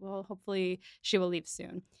like, well, hopefully she will leave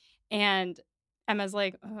soon. And Emma's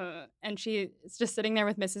like, ugh. And she is just sitting there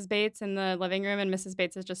with Mrs. Bates in the living room, and Mrs.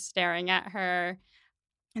 Bates is just staring at her.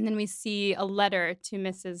 And then we see a letter to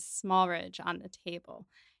Mrs. Smallridge on the table.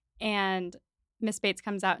 And Miss Bates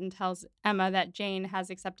comes out and tells Emma that Jane has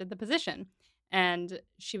accepted the position. And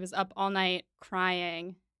she was up all night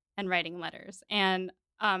crying and writing letters. And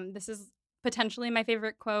this is potentially my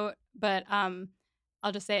favorite quote, but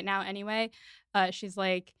I'll just say it now anyway. She's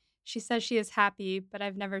like, she says she is happy, but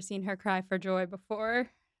I've never seen her cry for joy before.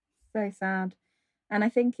 So sad. And I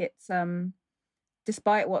think it's,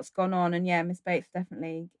 despite what's gone on, and yeah, Miss Bates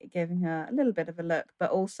definitely giving her a little bit of a look,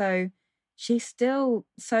 but also she's still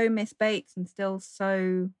so Miss Bates and still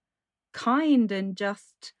so kind and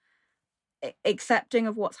just accepting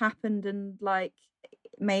of what's happened, and like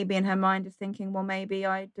maybe in her mind is thinking, well, maybe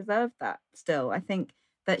I deserve that still. I think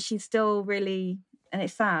that she's still really, and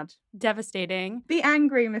it's sad. Devastating. Be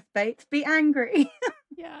angry, Miss Bates. Be angry.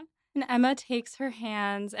 Yeah. And Emma takes her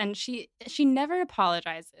hands, and she never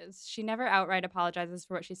apologizes. She never outright apologizes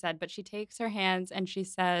for what she said, but she takes her hands and she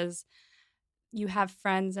says, you have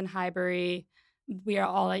friends in Highbury. We are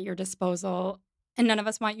all at your disposal. And none of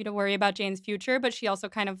us want you to worry about Jane's future. But she also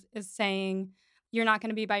kind of is saying, you're not going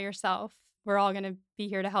to be by yourself. We're all going to be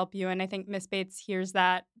here to help you. And I think Miss Bates hears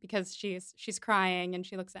that because she's crying, and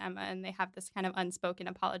she looks at Emma, and they have this kind of unspoken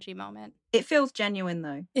apology moment. It feels genuine,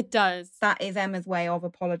 though. It does. That is Emma's way of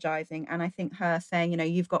apologizing. And I think her saying,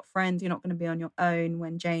 you've got friends, you're not going to be on your own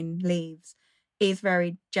when Jane leaves, is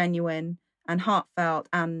very genuine and heartfelt.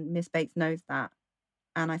 And Miss Bates knows that.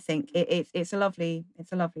 And I think it's a lovely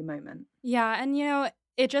moment. Yeah. And,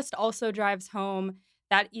 it just also drives home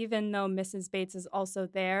that even though Mrs. Bates is also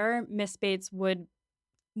there, Miss Bates would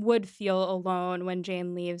feel alone when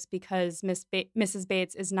Jane leaves, because Mrs.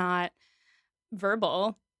 Bates is not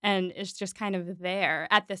verbal and is just kind of there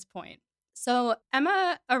at this point. So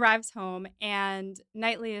Emma arrives home, and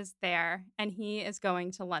Knightley is there, and he is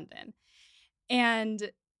going to London.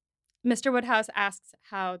 And Mr. Woodhouse asks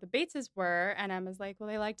how the Bateses were, and Emma's like, well,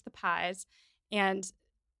 they liked the pies. And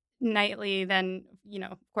Knightley then,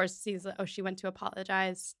 of course, sees, oh, she went to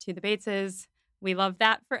apologize to the Bateses. We love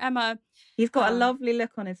that for Emma. He's got a lovely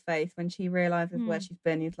look on his face when she realizes where she's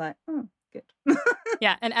been. He's like, oh, good.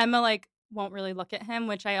 Yeah, and Emma, won't really look at him,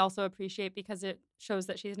 which I also appreciate, because it shows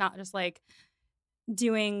that she's not just,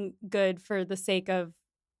 doing good for the sake of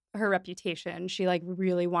her reputation. She,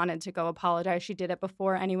 really wanted to go apologize. She did it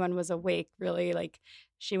before anyone was awake, really.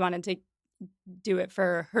 She wanted to do it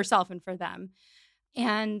for herself and for them.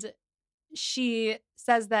 And she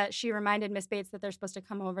says that she reminded Miss Bates that they're supposed to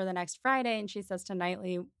come over the next Friday. And she says to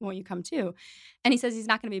Knightley, won't you come too? And he says he's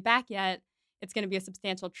not going to be back yet. It's going to be a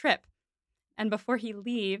substantial trip. And before he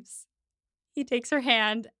leaves, he takes her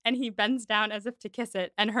hand and he bends down as if to kiss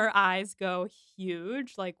it. And her eyes go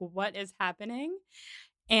huge. What is happening?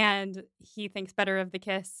 And he thinks better of the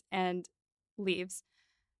kiss and leaves.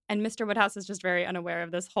 And Mr. Woodhouse is just very unaware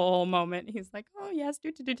of this whole moment. He's like, oh, yes,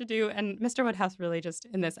 do. And Mr. Woodhouse really just,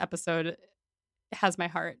 in this episode, has my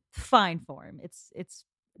heart. Fine form. It's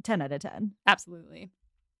 10 out of 10. Absolutely.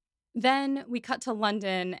 Then we cut to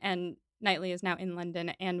London, and Knightley is now in London,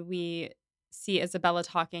 and we see Isabella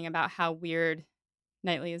talking about how weird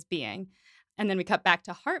Knightley is being. And then we cut back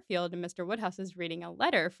to Hartfield, and Mr. Woodhouse is reading a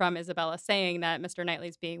letter from Isabella saying that Mr.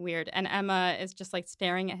 Knightley's being weird. And Emma is just like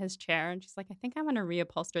staring at his chair, and she's like, I think I'm going to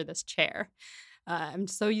reupholster this chair. I'm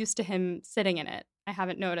so used to him sitting in it. I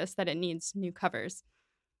haven't noticed that it needs new covers.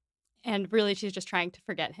 And really, she's just trying to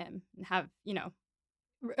forget him and have,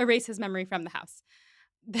 erase his memory from the house.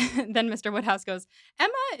 Then Mr. Woodhouse goes,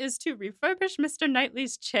 Emma is to refurbish Mr.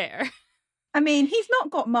 Knightley's chair. I mean, he's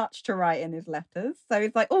not got much to write in his letters. So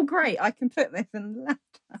he's like, oh, great, I can put this in the letter.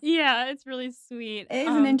 Yeah, it's really sweet. It is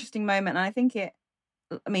an interesting moment. And I think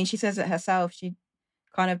she says it herself. She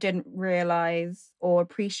kind of didn't realize or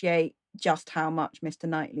appreciate just how much Mr.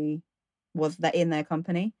 Knightley was in their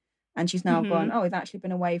company. And she's now gone, oh, he's actually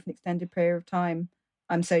been away for an extended period of time.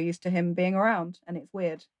 I'm so used to him being around. And it's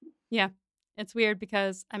weird. Yeah, it's weird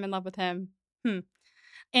because I'm in love with him.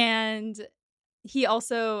 And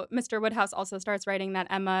Mr. Woodhouse also starts writing that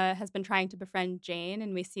Emma has been trying to befriend Jane.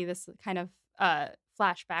 And we see this kind of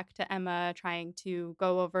flashback to Emma trying to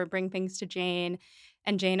go over, bring things to Jane,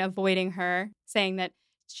 and Jane avoiding her, saying that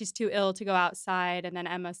she's too ill to go outside. And then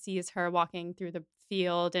Emma sees her walking through the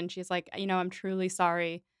field, and she's like, I'm truly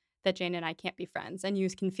sorry that Jane and I can't be friends. And you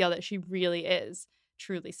can feel that she really is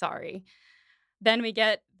truly sorry. Then we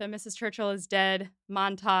get the Mrs. Churchill is dead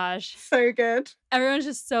montage. So good. Everyone's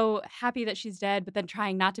just so happy that she's dead, but then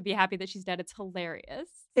trying not to be happy that she's dead. It's hilarious.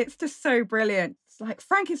 It's just so brilliant. It's like,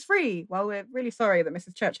 Frank is free. Well, we're really sorry that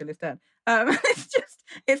Mrs. Churchill is dead.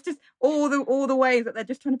 It's just all the ways that they're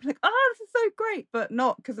just trying to be like, oh, this is so great, but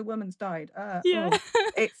not because a woman's died.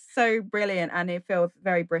 It's so brilliant, and it feels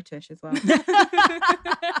very British as well.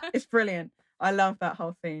 It's brilliant. I love that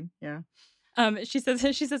whole scene. Yeah. She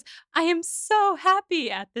says, I am so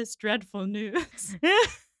happy at this dreadful news.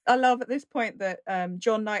 I love at this point that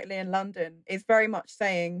John Knightley in London is very much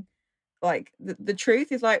saying, like, the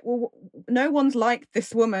truth is like, well, no one's liked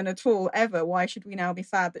this woman at all, ever. Why should we now be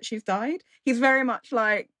sad that she's died? He's very much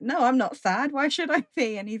like, no, I'm not sad. Why should I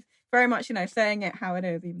be? And he's very much, saying it how it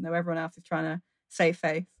is, even though everyone else is trying to save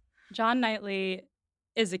face. John Knightley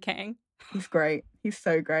is a king. He's great. He's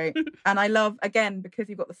so great. And I love, again, because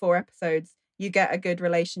you've got the 4 episodes, you get a good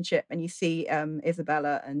relationship, and you see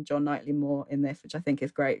Isabella and John Knightley more in this, which I think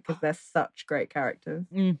is great because they're such great characters.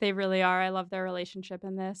 They really are. I love their relationship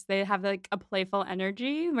in this. They have like a playful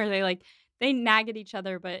energy where they nag at each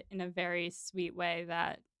other, but in a very sweet way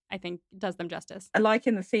that I think does them justice. I like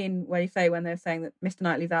in the scene where when they're saying that Mr.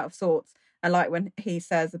 Knightley's out of sorts, and like when he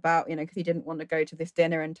says about, because he didn't want to go to this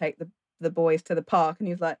dinner and take the boys to the park, and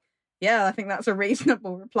he's like, yeah, I think that's a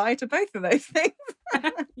reasonable reply to both of those things.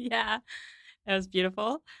 Yeah. It was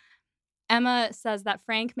beautiful. Emma says that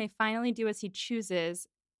Frank may finally do as he chooses,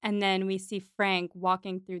 and then we see Frank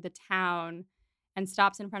walking through the town and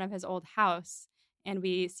stops in front of his old house, and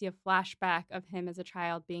we see a flashback of him as a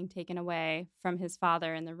child being taken away from his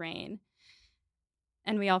father in the rain.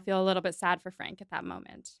 And we all feel a little bit sad for Frank at that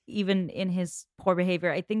moment. Even in his poor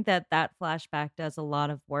behavior, I think that flashback does a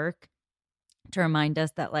lot of work to remind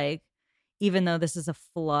us that, like, even though this is a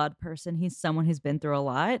flawed person, he's someone who's been through a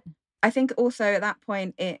lot. I think also at that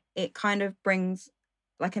point, it kind of brings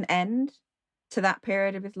like an end to that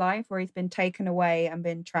period of his life where he's been taken away and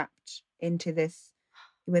been trapped into this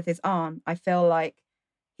with his aunt. I feel like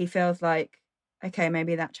he feels like, okay,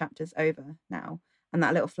 maybe that chapter's over now. And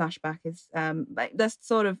that little flashback is, that's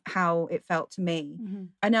sort of how it felt to me. Mm-hmm.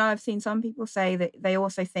 I know I've seen some people say that they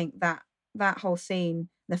also think that whole scene,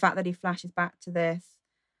 the fact that he flashes back to this,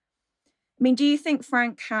 I mean, do you think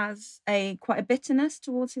Frank has quite a bitterness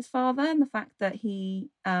towards his father and the fact that he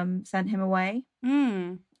sent him away?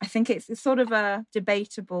 I think it's sort of a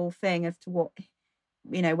debatable thing as to what,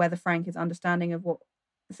 whether Frank is understanding of what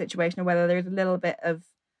the situation, or whether there is a little bit of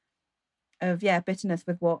bitterness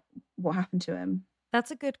with what happened to him. That's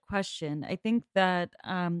a good question. I think that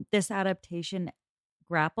this adaptation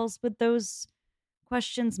grapples with those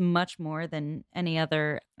questions much more than any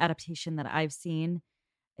other adaptation that I've seen.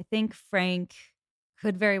 I think Frank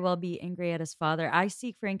could very well be angry at his father. I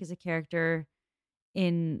see Frank as a character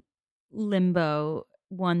in limbo,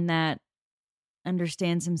 one that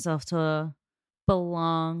understands himself to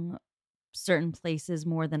belong certain places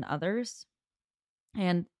more than others.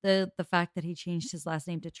 And the fact that he changed his last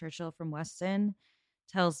name to Churchill from Weston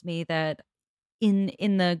tells me that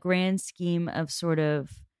in the grand scheme of sort of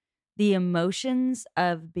the emotions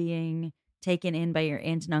of being taken in by your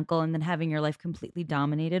aunt and uncle and then having your life completely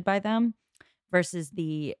dominated by them versus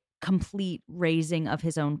the complete raising of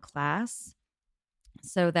his own class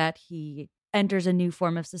so that he enters a new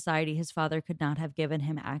form of society his father could not have given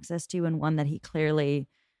him access to, and one that he clearly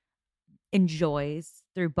enjoys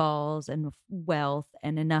through balls and wealth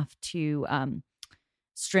and enough to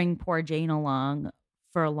string poor Jane along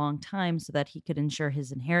for a long time so that he could ensure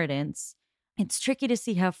his inheritance. It's tricky to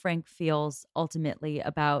see how Frank feels ultimately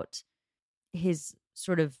about his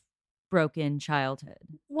sort of broken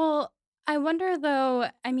childhood. Well, I wonder though,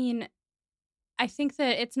 I mean, I think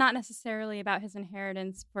that it's not necessarily about his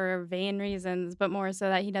inheritance for vain reasons, but more so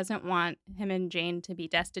that he doesn't want him and Jane to be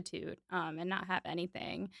destitute, and not have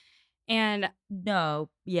anything. And No,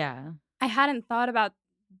 yeah. I hadn't thought about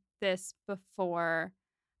this before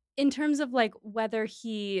in terms of, like, whether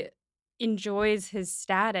he enjoys his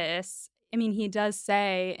status. I mean, he does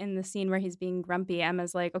say in the scene where he's being grumpy,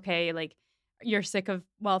 Emma's like, "Okay, like, you're sick of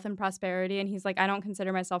wealth and prosperity," and he's like, "I don't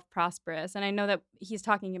consider myself prosperous." And I know that he's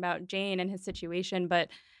talking about Jane and his situation, but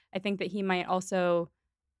I think that he might also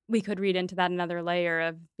we could read into that another layer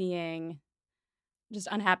of being just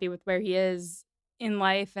unhappy with where he is in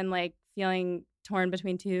life and, like, feeling torn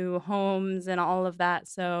between 2 homes and all of that.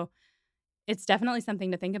 So it's definitely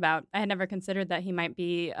something to think about. I had never considered that he might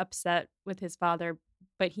be upset with his father,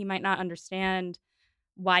 but he might not understand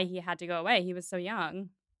why he had to go away. He was so young.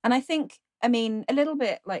 And I think, I mean, a little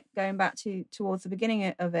bit like going back to towards the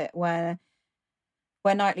beginning of it, where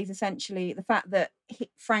Knightley's essentially the fact that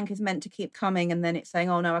Frank is meant to keep coming, and then it's saying,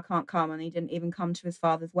 "Oh no, I can't come," and he didn't even come to his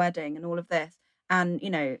father's wedding, and all of this. And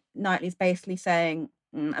Knightley's basically saying,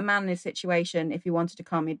 a man in his situation, if he wanted to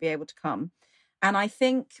come, he'd be able to come. And I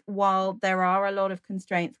think while there are a lot of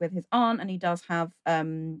constraints with his aunt, and he does have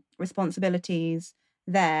responsibilities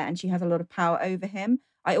there, and she has a lot of power over him,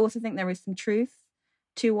 I also think there is some truth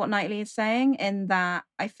to what Knightley is saying, in that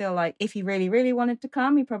I feel like if he really, really wanted to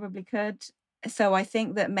come, he probably could. So I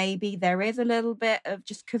think that maybe there is a little bit of,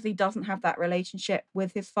 just because he doesn't have that relationship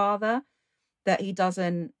with his father, that he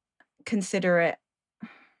doesn't consider it.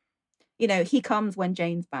 He comes when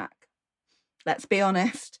Jane's back. Let's be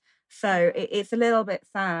honest. So it's a little bit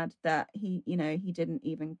sad that he didn't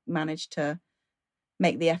even manage to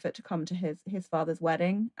make the effort to come to his father's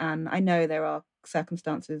wedding. And I know there are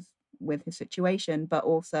circumstances with his situation, but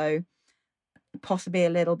also possibly a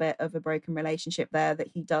little bit of a broken relationship there, that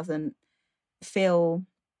he doesn't feel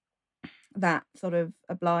that sort of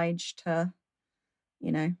obliged to,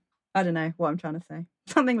 I don't know what I'm trying to say.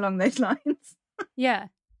 Something along those lines. Yeah.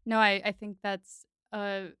 No, I think that's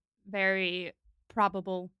a very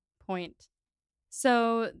probable point.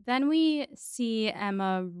 So then we see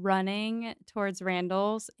Emma running towards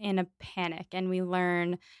Randall's in a panic, and we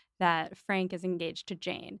learn that Frank is engaged to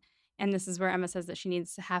Jane. And this is where Emma says that she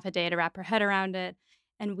needs half a day to wrap her head around it.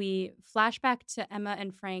 And we flash back to Emma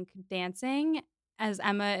and Frank dancing, as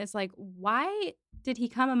Emma is like, "Why did he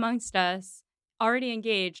come amongst us already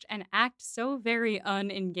engaged and act so very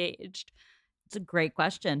unengaged?" It's a great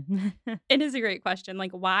question. It is a great question.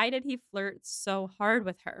 Like, why did he flirt so hard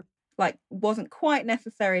with her? Like, wasn't quite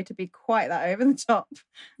necessary to be quite that over the top.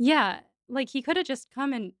 Yeah, like, he could have just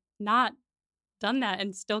come and not done that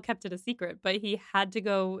and still kept it a secret, but he had to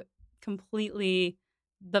go completely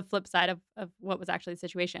the flip side of what was actually the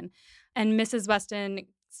situation. And Mrs. Weston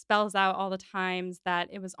spells out all the times that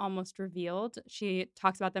it was almost revealed. She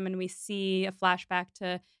talks about them, and we see a flashback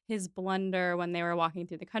to his blunder when they were walking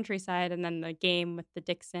through the countryside, and then the game with the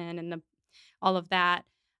Dixon and all of that.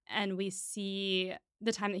 And we see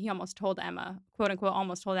the time that he almost told Emma, quote unquote,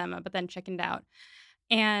 almost told Emma, but then chickened out.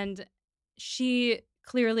 And she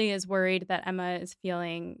clearly is worried that Emma is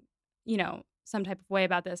feeling, some type of way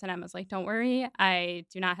about this. And Emma's like, "Don't worry, I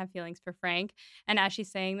do not have feelings for Frank." And as she's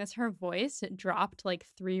saying this, her voice dropped like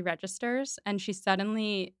 3 registers, and she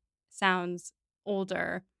suddenly sounds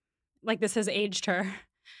older. Like this has aged her,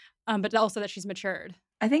 but also that she's matured.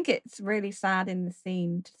 I think it's really sad in the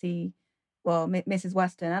scene to see, well, Mrs.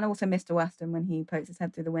 Weston and also Mr. Weston, when he pokes his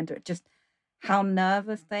head through the window, just how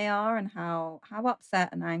nervous they are, and how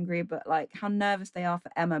upset and angry, but like how nervous they are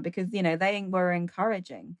for Emma, because they were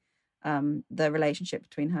encouraging the relationship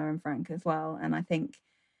between her and Frank as well. And I think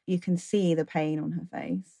you can see the pain on her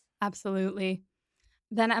face. Absolutely.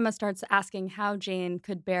 Then Emma starts asking how Jane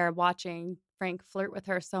could bear watching Frank flirt with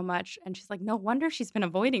her so much. And she's like, "No wonder she's been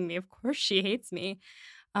avoiding me. Of course she hates me."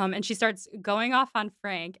 And she starts going off on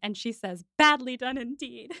Frank, and she says, "Badly done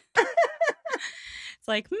indeed." It's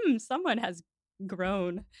like, someone has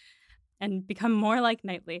grown and become more like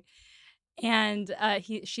Knightley. And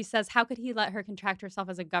she says, how could he let her contract herself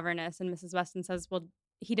as a governess? And Mrs. Weston says, well,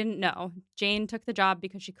 he didn't know. Jane took the job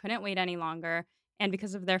because she couldn't wait any longer, and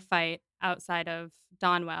because of their fight outside of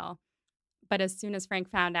Donwell. But as soon as Frank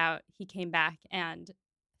found out, he came back and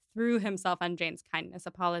threw himself on Jane's kindness,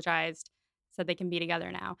 apologized, said they can be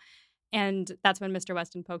together now. And that's when Mr.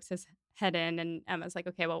 Weston pokes his head in, and Emma's like,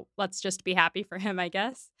 "Okay, well, let's just be happy for him, I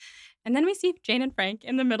guess." And then we see Jane and Frank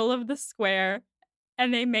in the middle of the square,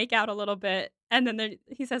 and they make out a little bit. And then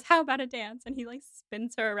he says, how about a dance? And he like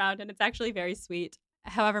spins her around, and it's actually very sweet.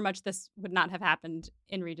 However much this would not have happened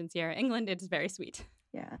in Regency era England, it is very sweet.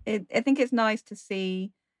 Yeah, I think it's nice to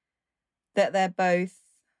see that they're both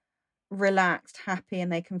relaxed, happy,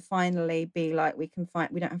 and they can finally be like, we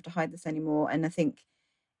don't have to hide this anymore. And I think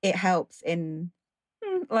it helps in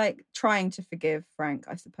like trying to forgive Frank,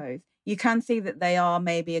 I suppose. You can see that they are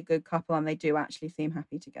maybe a good couple and they do actually seem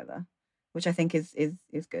happy together, which I think is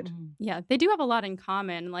good. Yeah, they do have a lot in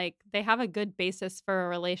common. Like they have a good basis for a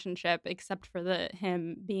relationship, except for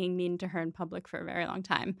him being mean to her in public for a very long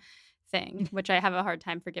time thing, which I have a hard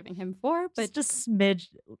time forgiving him for. But just a smidge,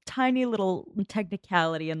 tiny little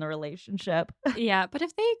technicality in the relationship. Yeah, but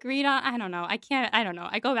if they agreed on, I don't know. I don't know.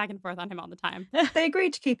 I go back and forth on him all the time. They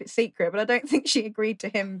agreed to keep it secret, but I don't think she agreed to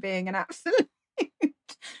him being an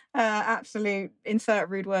absolute insert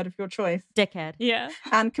rude word of your choice dickhead. Yeah,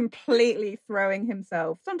 and completely throwing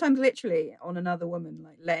himself, sometimes literally, on another woman,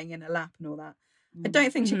 like laying in her lap and all that. I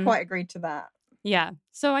don't think she quite agreed to that. Yeah,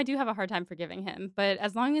 so I do have a hard time forgiving him, but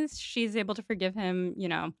as long as she's able to forgive him,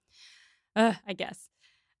 I guess.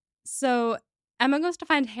 So Emma goes to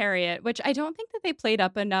find Harriet, which I don't think that they played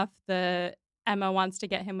up enough the Emma wants to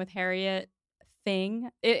get him with Harriet thing.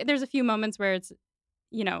 There's a few moments where it's,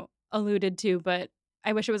 alluded to, but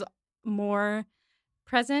I wish it was more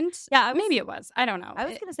present. Yeah, maybe it was. I don't know. I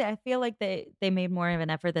was going to say, I feel like they made more of an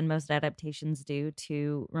effort than most adaptations do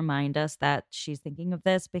to remind us that she's thinking of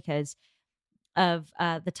this because of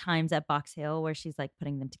the times at Box Hill where she's like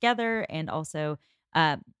putting them together, and also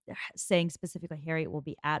saying specifically Harriet will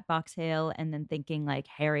be at Box Hill, and then thinking like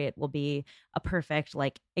Harriet will be a perfect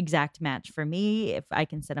like exact match for me if I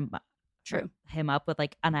can set him up with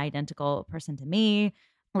like an identical person to me,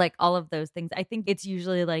 like all of those things. I think it's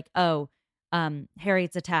usually like,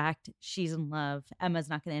 Harriet's attacked, she's in love, Emma's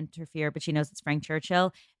not going to interfere, but she knows it's Frank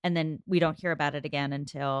Churchill, and then we don't hear about it again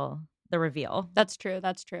until the reveal. That's true.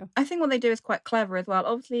 I think what they do is quite clever as well.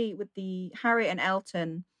 Obviously, with the Harriet and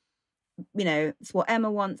Elton, it's what Emma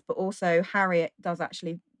wants, but also Harriet does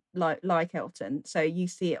actually like Elton, so you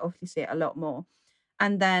see it a lot more.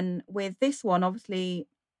 And then with this one, obviously,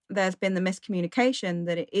 there's been the miscommunication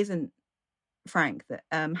that it isn't Frank that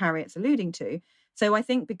Harriet's alluding to. So I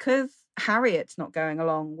think because Harriet's not going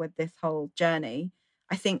along with this whole journey,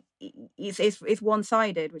 I think it's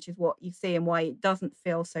one-sided, which is what you see and why it doesn't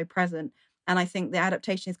feel so present. And I think the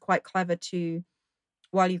adaptation is quite clever to,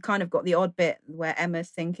 while you've kind of got the odd bit where Emma's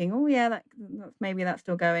thinking, oh yeah, maybe that's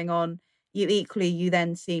still going on, you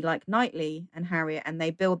then see like Knightley and Harriet, and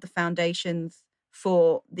they build the foundations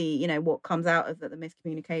for the, what comes out of the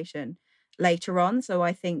miscommunication later on. So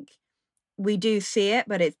I think we do see it,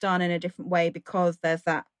 but it's done in a different way because there's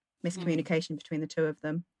that miscommunication between the two of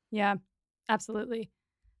them. Yeah, absolutely.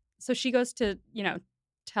 So she goes to,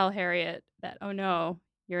 tell Harriet that, oh no,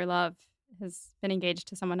 your love has been engaged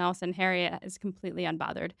to someone else, and Harriet is completely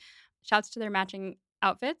unbothered. Shouts to their matching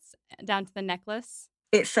outfits down to the necklace.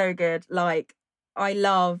 It's so good. Like, I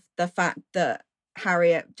love the fact that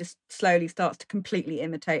Harriet just slowly starts to completely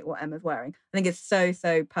imitate what Emma's wearing. I think it's so,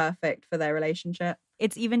 so perfect for their relationship.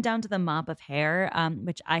 It's even down to the mop of hair,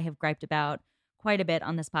 which I have griped about quite a bit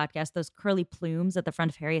on this podcast, those curly plumes at the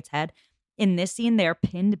front of Harriet's head. In this scene, they are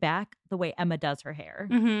pinned back the way Emma does her hair.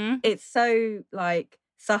 Mm-hmm. It's so like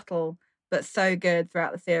subtle, but so good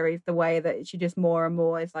throughout the series, the way that she just more and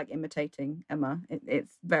more is like imitating Emma.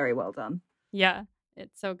 It's very well done. Yeah,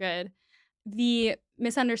 it's so good. The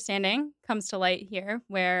misunderstanding comes to light here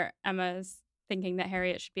where Emma's thinking that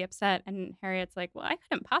Harriet should be upset, and Harriet's like, well, I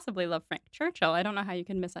couldn't possibly love Frank Churchill. I don't know how you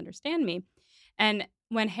can misunderstand me. And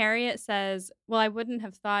when Harriet says, well, I wouldn't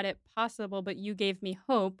have thought it possible, but you gave me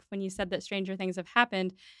hope when you said that stranger things have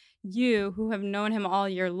happened, you who have known him all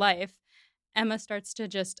your life, Emma starts to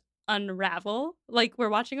just unravel. Like we're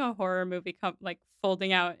watching a horror movie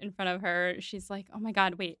folding out in front of her. She's like, oh my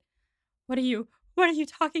God, wait, what are you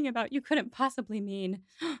talking about? You couldn't possibly mean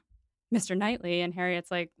Mr. Knightley. And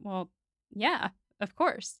Harriet's like, well, yeah, of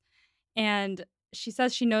course. And she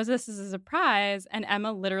says she knows this is a surprise, and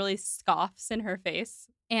Emma literally scoffs in her face.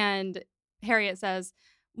 And Harriet says,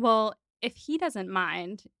 well, if he doesn't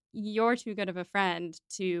mind, you're too good of a friend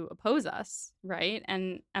to oppose us, right?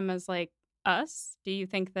 And Emma's like, us? Do you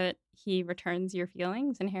think that he returns your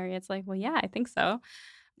feelings? And Harriet's like, well, yeah, I think so.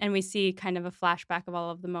 And we see kind of a flashback of all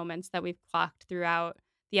of the moments that we've clocked throughout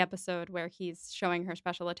the episode where he's showing her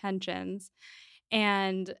special attentions.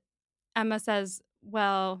 And Emma says,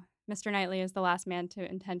 well, Mr. Knightley is the last man to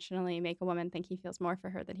intentionally make a woman think he feels more for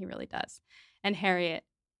her than he really does. And Harriet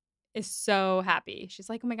is so happy. She's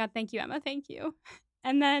like, oh my God, thank you, Emma, thank you.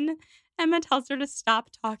 And then Emma tells her to stop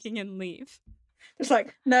talking and leave. Just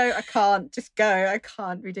like, no, I can't. Just go. I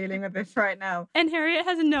can't be dealing with this right now. And Harriet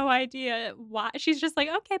has no idea why. She's just like,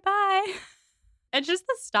 okay, bye. It's just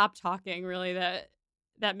the stop talking, really,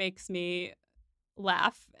 that makes me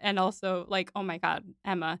laugh. And also, like, oh my God,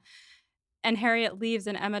 Emma. And Harriet leaves,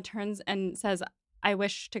 and Emma turns and says, I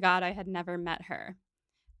wish to God I had never met her,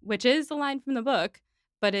 which is a line from the book,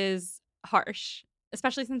 but is harsh,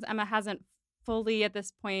 especially since Emma hasn't fully at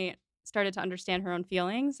this point started to understand her own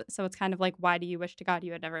feelings. So it's kind of like, why do you wish to God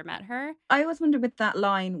you had never met her? I always wonder with that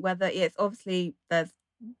line whether it's obviously there's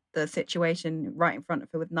the situation right in front of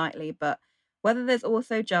her with Knightley, but whether there's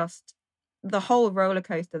also just the whole roller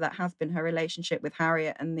coaster that has been her relationship with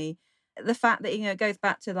Harriet, and the fact that, it goes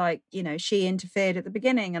back to, like, she interfered at the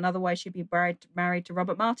beginning and otherwise she'd be married to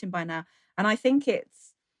Robert Martin by now. And I think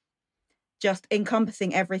it's just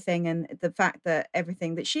encompassing everything, and the fact that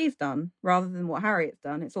everything that she's done rather than what Harriet's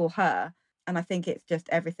done, it's all her. And I think it's just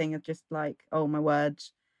everything of just like, oh my word,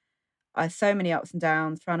 I so many ups and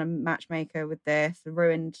downs trying to matchmake her with this,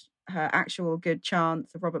 ruined her actual good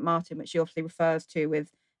chance of Robert Martin, which she obviously refers to with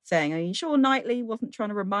saying, are you sure Knightley wasn't trying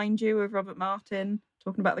to remind you of Robert Martin,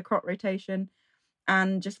 talking about the crop rotation,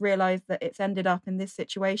 and just realised that it's ended up in this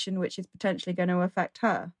situation which is potentially going to affect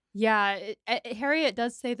her. Yeah, Harriet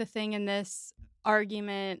does say the thing in this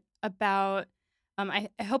argument about, I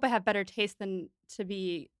hope I have better taste than to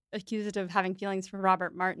be accused of having feelings for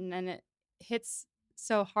Robert Martin. And it hits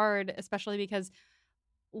so hard, especially because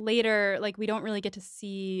later, like, we don't really get to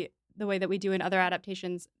see the way that we do in other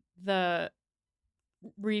adaptations, the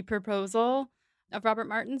reproposal of Robert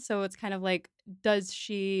Martin. So it's kind of like, does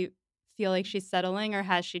she feel like she's settling, or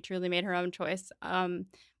has she truly made her own choice?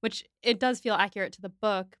 Which it does feel accurate to the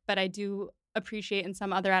book, but I do appreciate in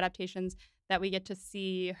some other adaptations that we get to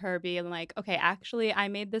see her being like, okay, actually, I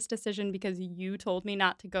made this decision because you told me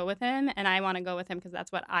not to go with him, and I want to go with him because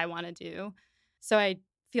that's what I want to do. So I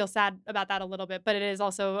feel sad about that a little bit, but it is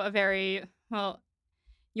also a very, well,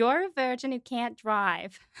 you're a virgin who can't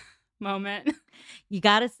drive moment. You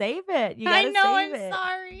gotta save it. I know, I'm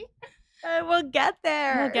sorry. We'll get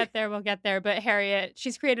there. We'll get there. But Harriet,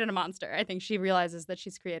 she's created a monster. I think she realizes that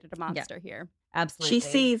she's created a monster here. Absolutely. She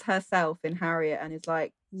sees herself in Harriet and is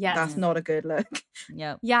like, yes, that's not a good look.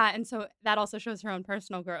 Yep. Yeah, and so that also shows her own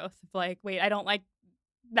personal growth. Like, wait, I don't like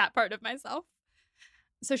that part of myself.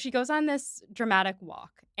 So she goes on this dramatic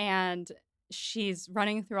walk, and she's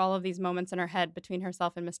running through all of these moments in her head between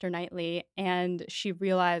herself and Mr. Knightley, and she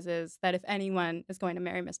realizes that if anyone is going to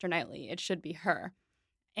marry Mr. Knightley, it should be her.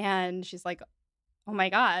 And she's like, oh my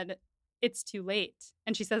God, it's too late.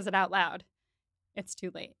 And she says it out loud. It's too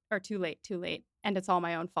late, or too late. And it's all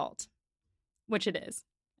my own fault, which it is.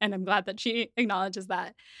 And I'm glad that she acknowledges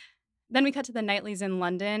that. Then we cut to the Knightleys in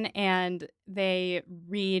London, and they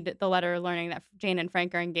read the letter learning that Jane and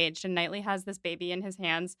Frank are engaged. And Knightley has this baby in his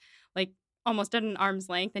hands, like almost at an arm's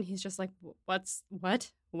length. And he's just like,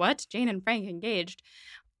 what? Jane and Frank engaged.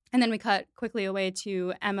 And then we cut quickly away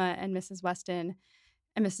to Emma and Mrs. Weston.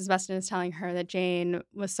 And Mrs. Weston is telling her that Jane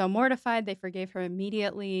was so mortified they forgave her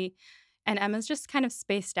immediately. And Emma's just kind of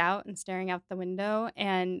spaced out and staring out the window.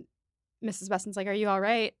 And Mrs. Weston's like, are you all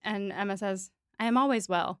right? And Emma says, I am always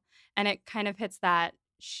well. And it kind of hits that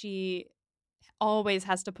she always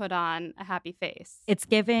has to put on a happy face. It's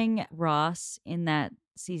giving Ross in that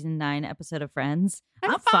season 9 episode of Friends.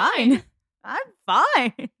 I'm fine. I'm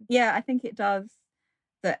fine. Yeah, I think it does.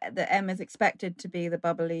 That Emma's expected to be the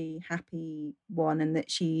bubbly, happy one, and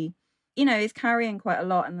that she, is carrying quite a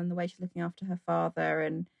lot, and then the way she's looking after her father,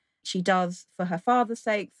 and she does, for her father's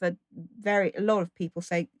sake, for a lot of people's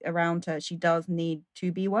sake around her, she does need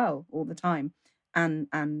to be well all the time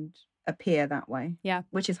and appear that way. Yeah.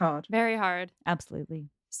 Which is hard. Very hard. Absolutely.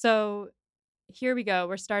 So here we go.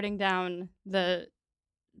 We're starting down the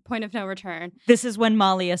point of no return. This is when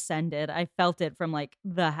Molly ascended. I felt it from like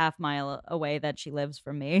the half mile away that she lives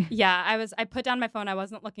from me. Yeah, I put down my phone. I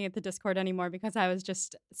wasn't looking at the Discord anymore because I was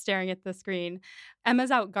just staring at the screen.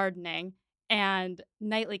 Emma's out gardening, and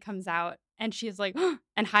Knightley comes out, and she's like,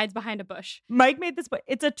 and hides behind a bush. Mike made this,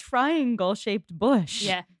 it's a triangle-shaped bush.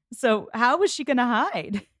 Yeah. So how was she going to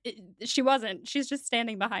hide? She wasn't. She's just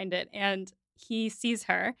standing behind it, and he sees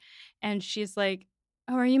her, and she's like,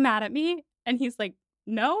 oh, are you mad at me? And he's like,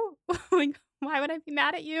 no, like, why would I be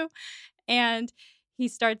mad at you? And he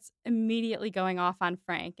starts immediately going off on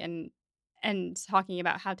Frank and talking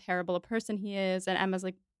about how terrible a person he is. And Emma's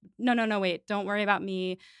like, no, wait, don't worry about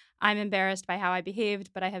me. I'm embarrassed by how I behaved,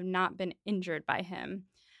 but I have not been injured by him.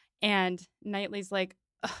 And Knightley's like,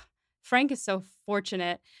 Frank is so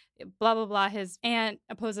fortunate, blah, blah, blah. His aunt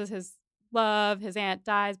opposes his love. His aunt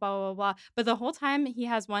dies, blah, blah, blah. But the whole time he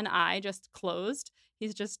has one eye just closed.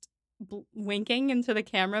 He's just winking into the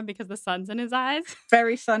camera because the sun's in his eyes.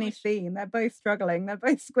 Very sunny scene. They're both struggling. They're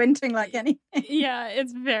both squinting like anything. Yeah,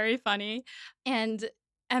 it's very funny. And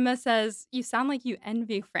Emma says, "You sound like you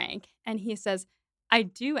envy Frank." And he says, "I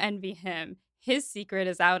do envy him. His secret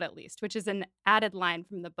is out at least," which is an added line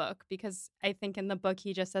from the book, because I think in the book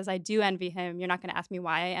he just says, "I do envy him. You're not going to ask me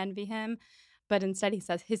why I envy him." But instead he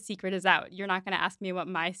says, "His secret is out. You're not going to ask me what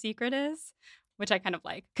my secret is," which I kind of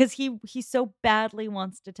like. Because he so badly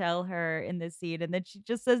wants to tell her in this scene, and then she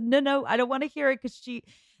just says, no, I don't want to hear it, because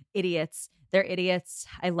idiots. They're idiots.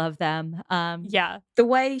 I love them. Yeah. The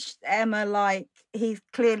way Emma, like, he's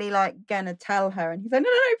clearly like gonna tell her, and he's like, no,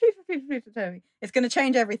 please tell me. It's gonna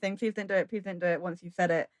change everything. Please don't do it. Please don't do it. Once you've said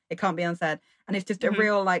it, it can't be unsaid. And it's just a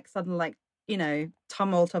real, like, sudden, like, you know,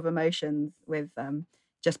 tumult of emotions with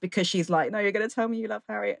just because she's like, no, you're gonna tell me you love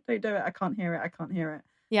Harriet. Don't do it. I can't hear it. I can't hear it.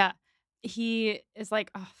 Yeah. He is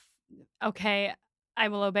like, "Oh, okay, I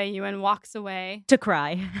will obey you," and walks away to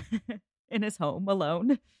cry in his home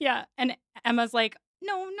alone. Yeah. And Emma's like,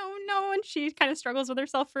 "No, no, no." And she kind of struggles with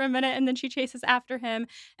herself for a minute, and then she chases after him,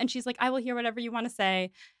 and she's like, "I will hear whatever you want to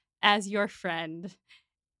say as your friend."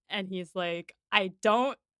 And he's like, "I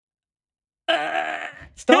don't."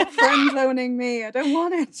 Stop friend zoning me. I don't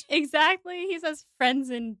want it. Exactly. He says,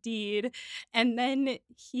 "Friends indeed." And then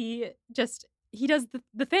he does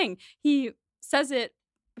the thing. He says it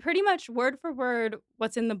pretty much word for word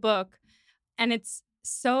what's in the book. And it's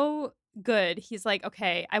so good. He's like,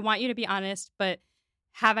 "Okay, I want you to be honest, but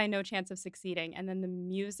have I no chance of succeeding?" And then the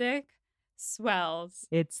music swells.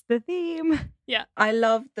 It's the theme. Yeah. I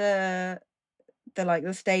love the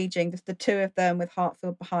staging, just the two of them with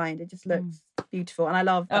Hartfield behind. It just looks beautiful. And I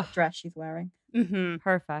love that dress she's wearing. Mm-hmm.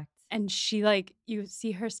 Perfect. And she, like, you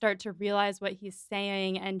see her start to realize what he's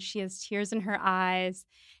saying, and she has tears in her eyes.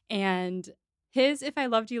 And his "If I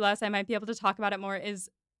loved you less, I might be able to talk about it more" is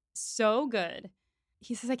so good.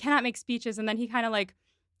 He says, "I cannot make speeches." And then he kind of like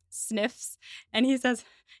sniffs and he says,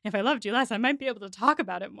 "If I loved you less, I might be able to talk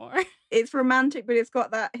about it more." It's romantic, but it's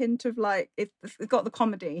got that hint of, like, it's got the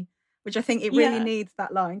comedy, which I think it really needs,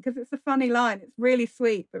 that line, because it's a funny line. It's really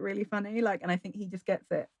sweet, but really funny. Like, and I think he just gets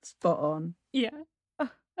it spot on. Yeah.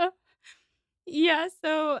 Yeah.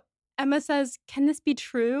 So Emma says, "Can this be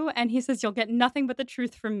true?" And he says, "You'll get nothing but the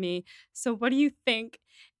truth from me. So what do you think?"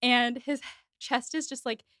 And his chest is just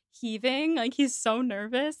like heaving, like he's so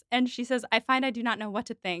nervous. And she says, "I find I do not know what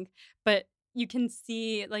to think." But you can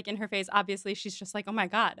see, like, in her face, obviously she's just like, "Oh my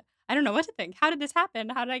God, I don't know what to think. How did this happen?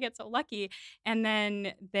 How did I get so lucky?" And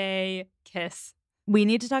then they kiss. We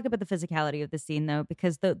need to talk about the physicality of the scene, though,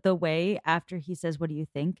 because the way after he says, "What do you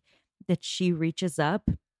think?" that she reaches up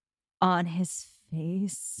on his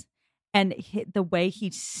face, and the way he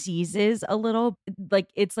seizes a little, like,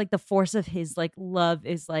 it's like the force of his, like, love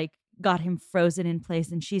is like got him frozen in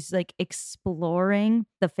place, and she's like exploring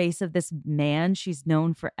the face of this man she's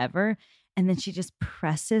known forever, and then she just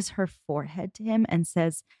presses her forehead to him and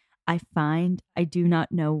says, "I find I do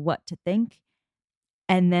not know what to think."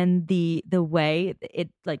 And then the way it,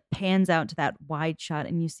 like, pans out to that wide shot,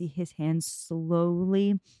 and you see his hands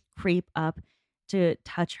slowly creep up to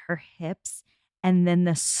touch her hips, and then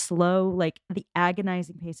the slow, like, the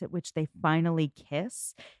agonizing pace at which they finally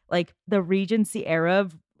kiss, like the Regency era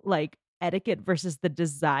of, like, etiquette versus the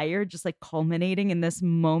desire, just like culminating in this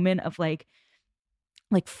moment of like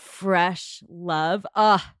fresh love.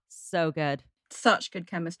 So good. Such good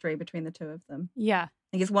chemistry between the two of them. Yeah. I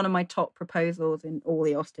think it's one of my top proposals in all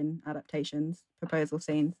the Austen adaptations. Proposal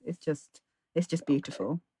scenes. It's just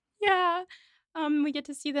beautiful. Yeah. We get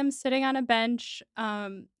to see them sitting on a bench,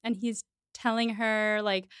 and he's telling her,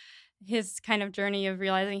 like, his kind of journey of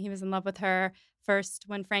realizing he was in love with her, first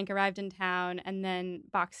when Frank arrived in town, and then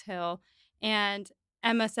Box Hill. And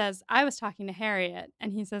Emma says, "I was talking to Harriet."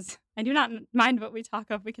 And he says, "I do not mind what we talk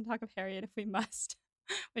of. We can talk of Harriet if we must."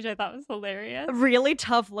 Which I thought was hilarious. A really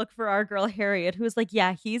tough look for our girl Harriet, who was like,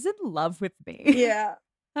 "Yeah, he's in love with me." Yeah.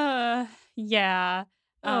 Yeah.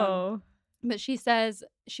 But she says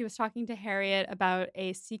she was talking to Harriet about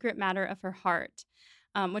a secret matter of her heart,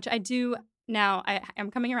 which I do now. I'm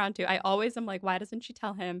coming around to. I always am like, why doesn't she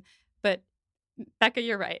tell him? But Becca,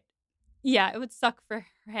 you're right. Yeah, it would suck for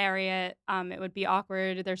Harriet. It would be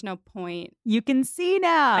awkward. There's no point. You can see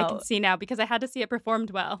now. I can see now because I had to see it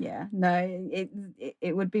performed well. Yeah, no,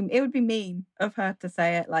 it would be mean of her to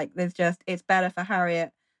say it. Like, it's better for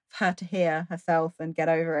Harriet, for her to hear herself and get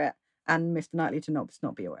over it, and Mr. Knightley to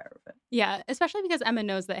not be aware of it. Yeah, especially because Emma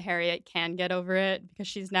knows that Harriet can get over it because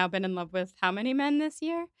she's now been in love with how many men this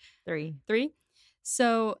year? 3. 3.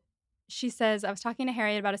 So she says, I was talking to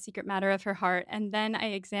Harriet about a secret matter of her heart, and then I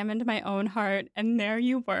examined my own heart, and there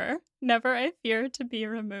you were. Never I feared to be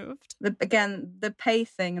removed. Again, the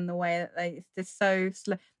pacing and the way that it's just so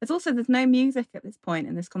slow. There's no music at this point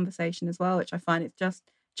in this conversation as well, which I find it's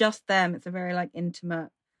just them. It's a very like intimate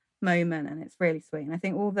moment, and it's really sweet. And I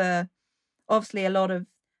think obviously a lot of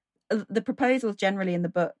the proposals generally in the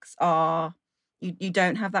books are you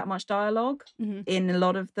don't have that much dialogue in a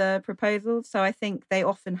lot of the proposals, so I think they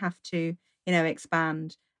often have to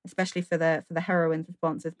expand, especially for the heroine's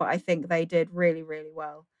responses. But I think they did really, really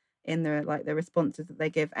well in the responses that they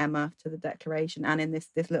give Emma to the declaration, and in this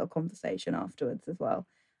little conversation afterwards as well.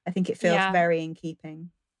 I think it feels very in keeping.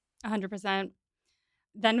 100%.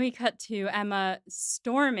 Then we cut to Emma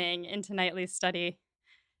storming into Knightley's study.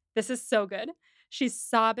 This is so good. She's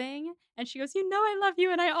sobbing, and she goes, I love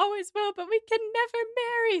you, and I always will, but we can never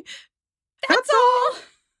marry. That's all.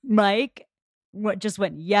 Mike just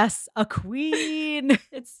went, yes, a queen.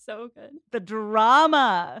 It's so good. The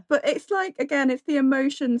drama. But it's like, again, it's the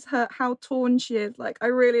emotions, how torn she is. Like, I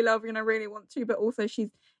really love you and I really want to, but also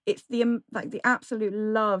it's the absolute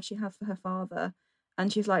love she has for her father.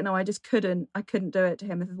 And she's like, no, I couldn't do it to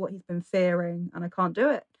him. This is what he's been fearing, and I can't do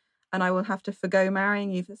it. And I will have to forgo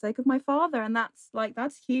marrying you for the sake of my father. And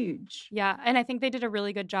that's huge. Yeah. And I think they did a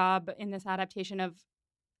really good job in this adaptation of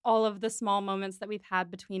all of the small moments that we've had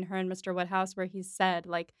between her and Mr. Woodhouse, where he's said,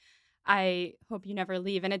 like, I hope you never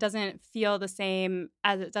leave. And it doesn't feel the same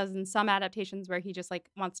as it does in some adaptations where he just like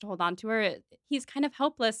wants to hold on to her. He's kind of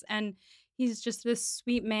helpless, and he's just this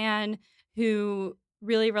sweet man who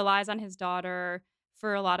really relies on his daughter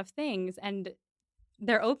for a lot of things. And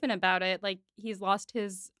they're open about it. Like, he's lost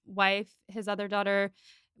his wife, his other daughter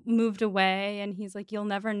moved away, and he's like, you'll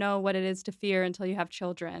never know what it is to fear until you have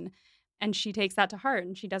children. And she takes that to heart,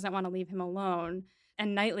 and she doesn't want to leave him alone.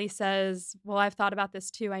 And Knightley says, well, I've thought about this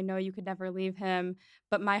too. I know you could never leave him,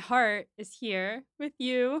 but my heart is here with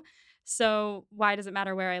you. So why does it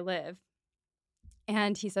matter where I live?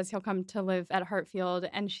 And he says he'll come to live at Hartfield.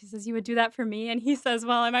 And she says, you would do that for me? And he says,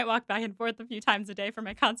 well, I might walk back and forth a few times a day for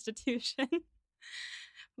my constitution.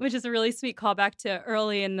 Which is a really sweet callback to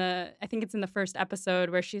early I think it's in the first episode,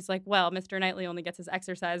 where she's like, well, Mr. Knightley only gets his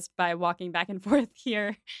exercise by walking back and forth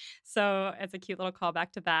here. So it's a cute little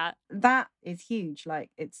callback to that. That is huge. Like,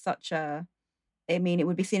 it's it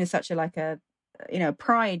would be seen as such a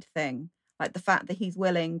pride thing. Like, the fact that he's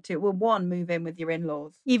willing to, well, move in with your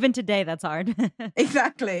in-laws. Even today, that's hard.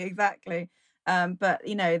 Exactly. But,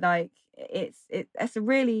 it's a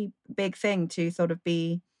really big thing to sort of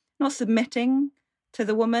be not submitting to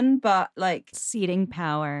the woman, but like ceding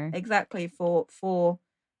power. Exactly, for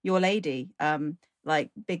your lady.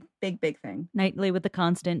 Big thing. Knightley with the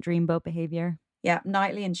constant dreamboat behavior. Yeah,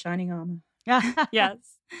 Knightley in shining armor.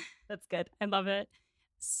 Yes. That's good. I love it.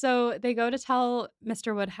 So they go to tell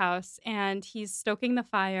Mr. Woodhouse, and he's stoking the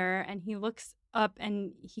fire, and he looks up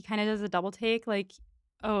and he kind of does a double take, like,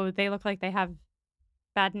 oh, they look like they have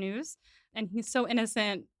bad news. And he's so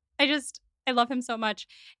innocent. I love him so much.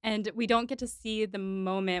 And we don't get to see the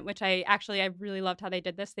moment, which I really loved how they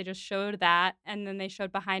did this. They just showed that, and then they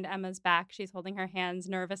showed behind Emma's back. She's holding her hands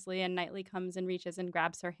nervously, and Knightley comes and reaches and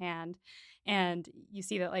grabs her hand. And you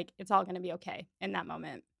see that, like, it's all going to be okay in that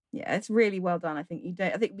moment. Yeah, it's really well done. I think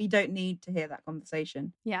we don't need to hear that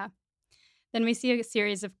conversation. Yeah. Then we see a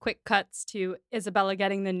series of quick cuts to Isabella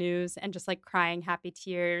getting the news and just like crying happy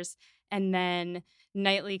tears. And then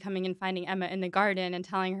Knightley coming and finding Emma in the garden and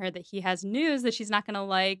telling her that he has news that she's not going to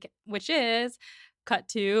like, which is cut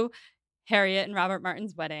to Harriet and Robert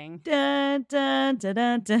Martin's wedding. Dun, dun, dun,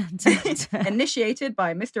 dun, dun, dun, dun. Initiated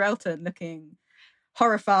by Mr. Elton, looking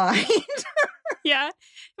horrified. Yeah.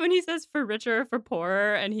 When he says for richer or for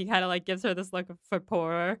poorer, and he kind of like gives her this look of for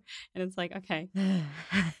poorer, and it's like, okay,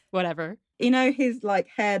 whatever. His like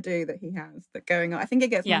hairdo that he has that going on. I think it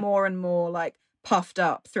gets more and more like puffed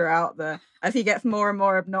up throughout as he gets more and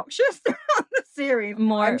more obnoxious throughout the series.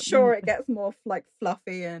 I'm sure it gets more like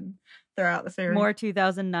fluffy and throughout the series. More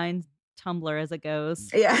 2009 Tumblr as it goes.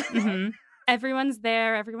 Yeah. Mm-hmm. Everyone's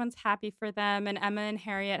there. Everyone's happy for them. And Emma and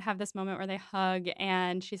Harriet have this moment where they hug,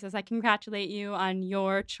 and she says, I congratulate you on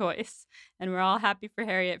your choice. And we're all happy for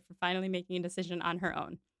Harriet for finally making a decision on her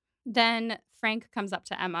own. Then Frank comes up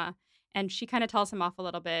to Emma, and she kind of tells him off a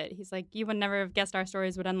little bit. He's like, you would never have guessed our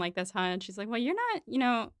stories would end like this, huh? And she's like, well, you're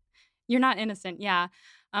not innocent. Yeah.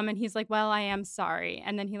 And he's like, well, I am sorry.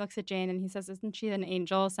 And then he looks at Jane and he says, isn't she an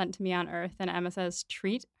angel sent to me on earth? And Emma says,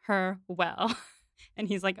 treat her well. And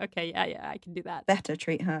he's like, okay, yeah, I can do that. Better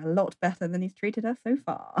treat her, a lot better than he's treated her so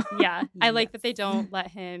far. Yeah. I like that they don't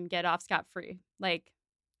let him get off scot-free. Like,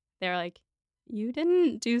 they're like, you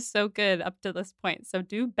didn't do so good up to this point, so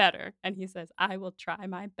do better. And he says, I will try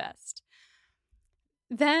my best.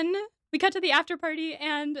 Then we cut to the after party,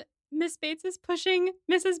 and Miss Bates is pushing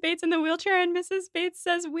Mrs. Bates in the wheelchair, and Mrs. Bates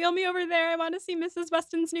says, wheel me over there. I want to see Mrs.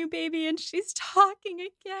 Weston's new baby. And she's talking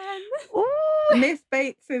again. Ooh. Miss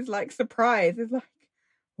Bates is like surprised. Is like,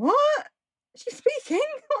 what? She's speaking?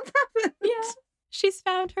 What's happened? Yeah. She's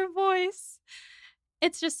found her voice.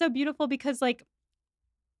 It's just so beautiful because, like,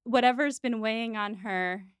 whatever's been weighing on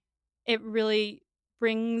her, it really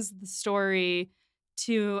brings the story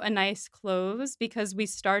to a nice close, because we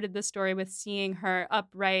started the story with seeing her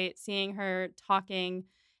upright, seeing her talking,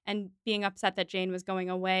 and being upset that Jane was going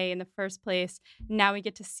away in the first place. Now we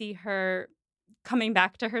get to see her coming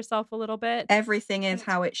back to herself a little bit. Everything is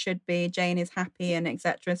how it should be. Jane is happy and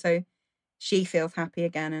etc. So she feels happy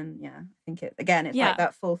again. And yeah, I think it's like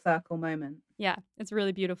that full circle moment. Yeah, it's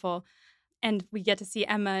really beautiful. And we get to see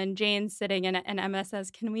Emma and Jane sitting, and Emma says,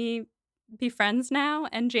 can we be friends now?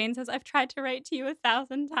 And Jane says, I've tried to write to you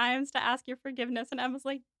 1,000 times to ask your forgiveness. And Emma's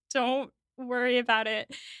like, don't worry about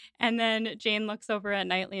it. And then Jane looks over at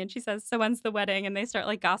Knightley and she says, so when's the wedding? And they start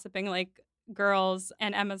like gossiping like girls.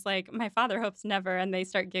 And Emma's like, my father hopes never. And they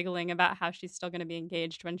start giggling about how she's still going to be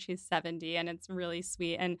engaged when she's 70. And it's really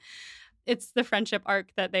sweet. And it's the friendship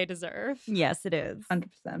arc that they deserve. Yes, it is.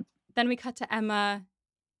 100%. Then we cut to Emma.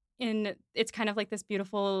 It's kind of like this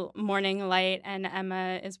beautiful morning light, and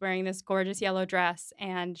Emma is wearing this gorgeous yellow dress,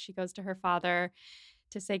 and she goes to her father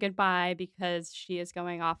to say goodbye because she is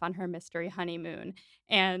going off on her mystery honeymoon.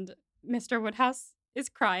 And Mr. Woodhouse is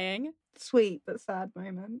crying. Sweet but sad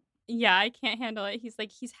moment. Yeah, I can't handle it. He's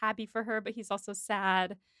like, he's happy for her, but he's also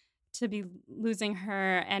sad to be losing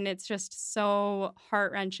her, and it's just so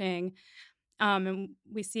heart-wrenching. And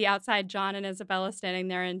we see outside John and Isabella standing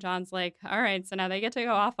there, and John's like, all right, so now they get to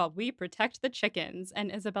go off while we protect the chickens.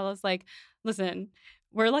 And Isabella's like, listen,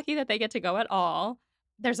 we're lucky that they get to go at all.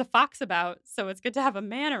 There's a fox about, so it's good to have a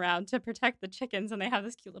man around to protect the chickens. And they have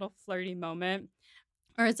this cute little flirty moment.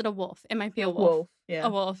 Or is it a wolf? It might be a wolf. Yeah.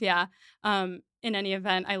 A wolf, yeah. In any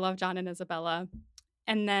event, I love John and Isabella.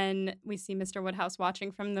 And then we see Mr. Woodhouse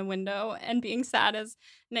watching from the window and being sad as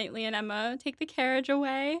Knightley and Emma take the carriage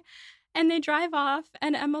away. And they drive off,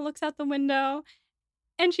 and Emma looks out the window,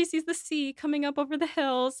 and she sees the sea coming up over the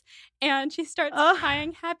hills, and she starts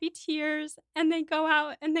crying happy tears, and they go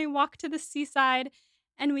out, and they walk to the seaside,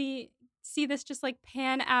 and we see this just, like,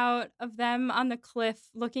 pan out of them on the cliff,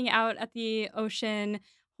 looking out at the ocean,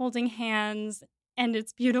 holding hands, and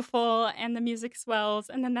it's beautiful, and the music swells,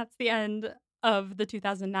 and then that's the end of the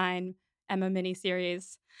 2009 Emma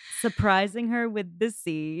miniseries. Surprising her with the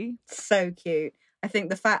sea. So cute. I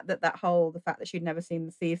think the fact that she'd never seen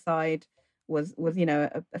the seaside was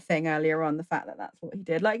a thing earlier on. The fact that that's what he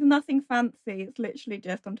did, like nothing fancy. It's literally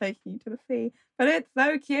just, I'm taking you to the sea, but it's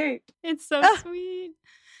so cute. It's so sweet.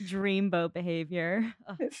 Dreamboat behavior.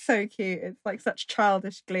 It's so cute. It's like such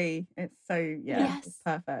childish glee. It's so Yes. It's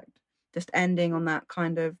perfect. Just ending on that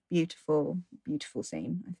kind of beautiful, beautiful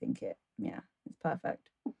scene. I think it's perfect.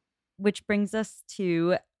 Which brings us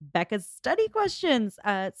to Becca's study questions.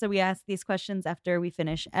 So we ask these questions after we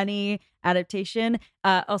finish any adaptation.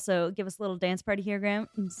 Also, give us a little dance party here, Graham.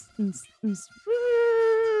 Woo!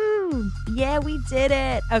 Yeah, we did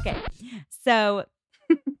it. Okay. So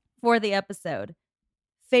for the episode,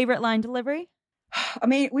 favorite line delivery? I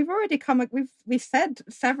mean, we've already we've said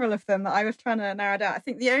several of them that I was trying to narrow down. I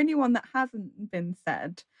think the only one that hasn't been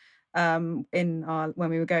said when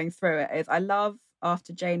we were going through it is, I love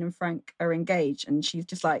after Jane and Frank are engaged and she's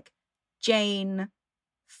just like, Jane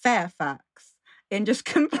Fairfax, in just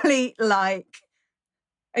complete like,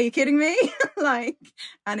 are you kidding me? Like,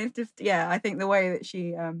 and it's just, I think the way that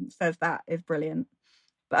she says that is brilliant.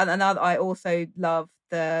 But another, I also love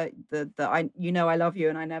the I love you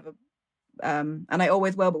and I never and I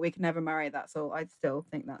always will, but we can never marry. That's all. I still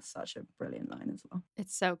think that's such a brilliant line as well.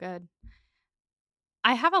 It's so good.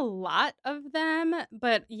 I have a lot of them,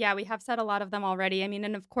 but yeah, we have said a lot of them already. I mean,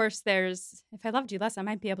 and of course there's, if I loved you less, I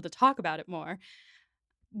might be able to talk about it more,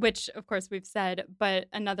 which of course we've said, but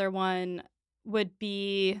another one would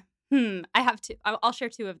be, I have two. I'll share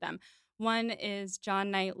two of them. One is John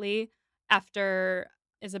Knightley after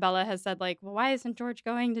Isabella has said, like, well, why isn't George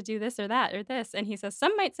going to do this or that or this? And he says,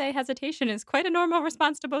 some might say hesitation is quite a normal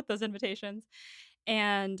response to both those invitations.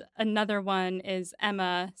 And another one is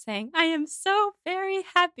Emma saying, I am so very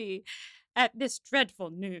happy at this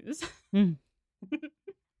dreadful news.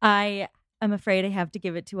 I am afraid I have to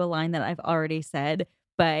give it to a line that I've already said,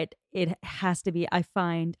 but it has to be, I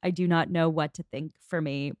do not know what to think for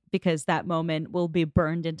me, because that moment will be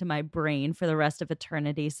burned into my brain for the rest of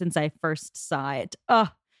eternity since I first saw it. Oh,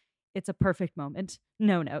 It's a perfect moment.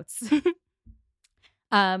 No notes.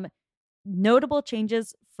 Notable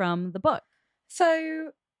changes from the book.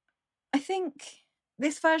 So I think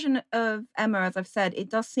this version of Emma, as I've said, it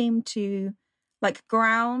does seem to like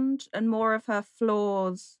ground and more of her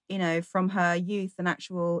flaws, you know, from her youth and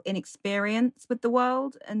actual inexperience with the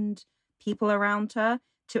world and people around her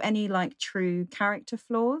to any like true character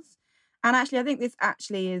flaws. And actually, I think this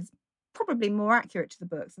actually is probably more accurate to the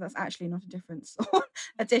book. So that's actually not a difference or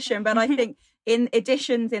addition. But I think in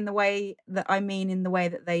additions, in the way that I mean, in the way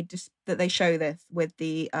that they show this with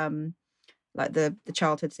the like the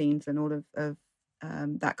childhood scenes and all of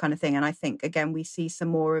that kind of thing. And I think again we see some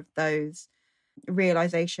more of those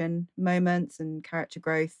realization moments and character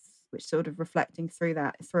growth, which sort of reflecting through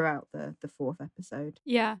that throughout the fourth episode.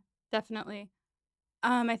 Yeah, definitely.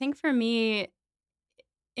 I think for me,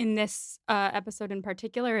 in this episode in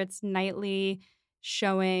particular, it's Knightley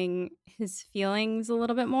showing his feelings a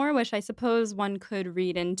little bit more, which I suppose one could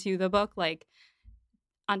read into the book, like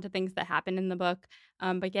onto things that happen in the book.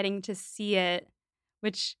 But getting to see it,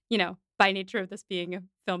 which, you know, by nature of this being a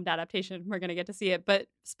filmed adaptation, we're going to get to see it. But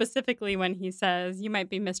specifically when he says, you might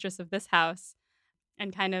be mistress of this house,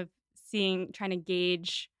 and kind of trying to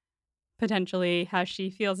gauge potentially how she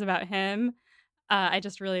feels about him. I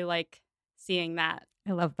just really like seeing that.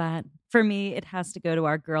 I love that. For me, it has to go to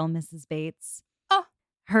our girl, Mrs. Bates. Oh.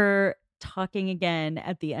 Her talking again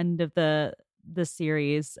at the end of the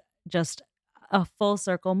series, just a full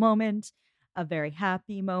circle moment, a very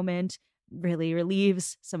happy moment, really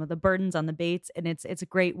relieves some of the burdens on the Bates. And it's a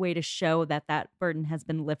great way to show that burden has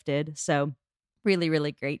been lifted. So really,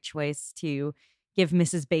 really great choice to give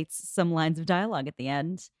Mrs. Bates some lines of dialogue at the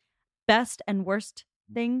end. Best and worst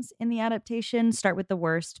things in the adaptation. Start with the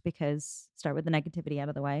worst, because start with the negativity out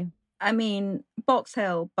of the way. I mean, Box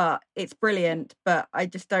Hill, but it's brilliant, but I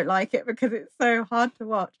just don't like it because it's so hard to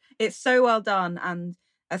watch. It's so well done, and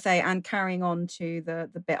I say, and carrying on to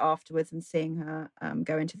the bit afterwards and seeing her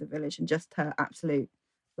go into the village and just her absolute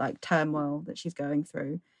like turmoil that she's going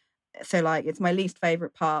through. So like, it's my least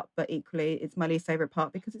favorite part, but equally it's my least favorite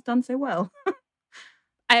part because it's done so well.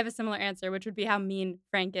 I have a similar answer, which would be how mean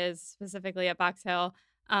Frank is, specifically at Box Hill,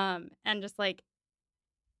 and just like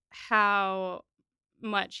how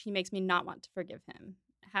much he makes me not want to forgive him,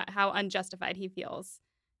 how unjustified he feels,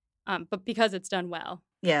 but because it's done well.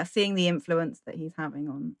 Yeah, seeing the influence that he's having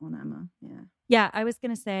on Emma. Yeah, I was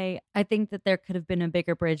going to say, I think that there could have been a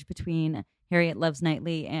bigger bridge between Harriet loves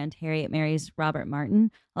Knightley and Harriet marries Robert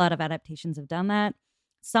Martin. A lot of adaptations have done that.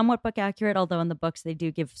 Somewhat book accurate, although in the books they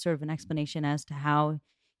do give sort of an explanation as to how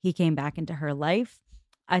he came back into her life.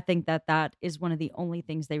 I think that is one of the only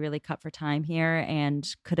things they really cut for time here and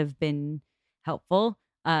could have been helpful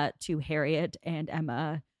to Harriet and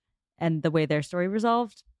Emma and the way their story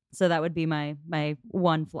resolved. So that would be my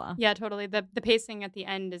one flaw. Yeah, totally. The pacing at the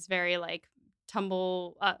end is very like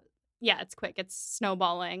tumble. Yeah, it's quick. It's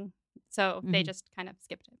snowballing. So they just kind of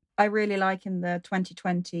skipped it. I really like in the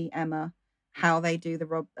 2020 Emma how they do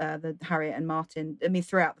the Harriet and Martin. I mean,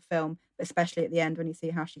 throughout the film, especially at the end when you see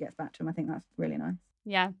how she gets back to him. I think that's really nice.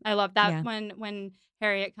 Yeah, I love that when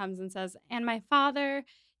Harriet comes and says, and my father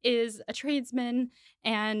is a tradesman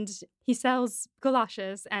and he sells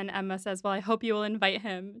galoshes, and Emma says, well, I hope you will invite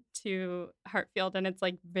him to Hartfield. And it's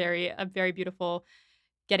like a very beautiful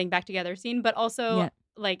getting back together scene. But also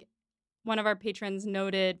like one of our patrons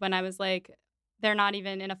noted when I was like, they're not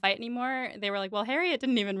even in a fight anymore. They were like, well, Harriet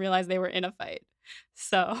didn't even realize they were in a fight.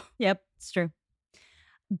 So yep, it's true.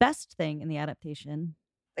 Best thing in the adaptation.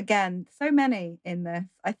 Again, so many in this.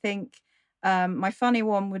 I think my funny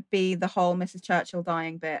one would be the whole Mrs. Churchill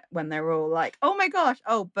dying bit when they're all like, oh my gosh,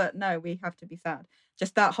 oh, but no, we have to be sad.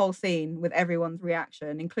 Just that whole scene with everyone's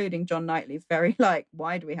reaction, including John Knightley's very like,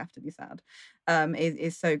 why do we have to be sad?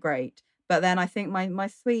 Is so great. But then I think my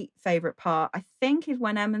sweet favourite part, I think, is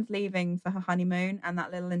when Emma's leaving for her honeymoon and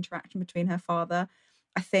that little interaction between her father.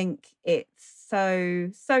 I think it's so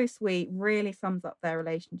sweet, really sums up their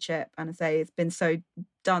relationship. And I say it's been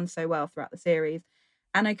done so well throughout the series.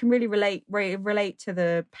 And I can really relate to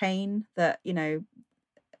the pain that, you know,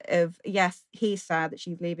 of, yes, he's sad that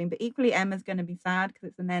she's leaving, but equally Emma's going to be sad because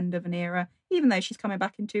it's an end of an era. Even though she's coming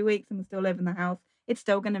back in 2 weeks and will still live in the house, it's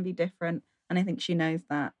still going to be different. And I think she knows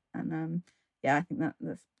that. And I think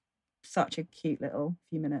that's such a cute little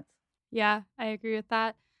few minutes. Yeah, I agree with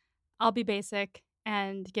that. I'll be basic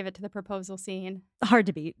and give it to the proposal scene. Hard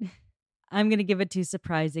to beat. I'm going to give it to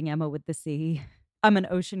surprising Emma with the sea. I'm an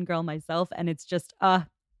ocean girl myself, and it's just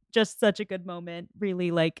such a good moment.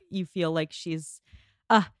 Really, like, you feel like she's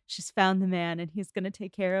found the man and he's going to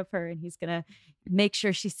take care of her and he's going to make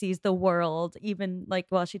sure she sees the world, even like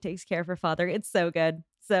while she takes care of her father. It's so good.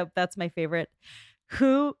 So that's my favorite.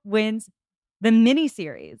 Who wins the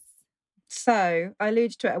miniseries? So I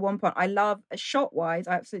alluded to it at one point. I love, shot-wise,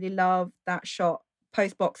 I absolutely love that shot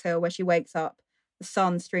post Box Hill where she wakes up, the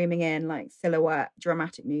sun streaming in, like silhouette,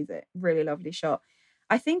 dramatic music, really lovely shot.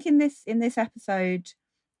 I think in this episode,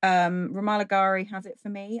 Ramala Gari has it for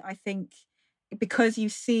me. I think because you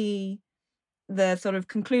see the sort of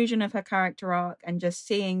conclusion of her character arc and just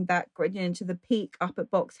seeing that into the peak up at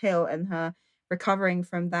Box Hill and her recovering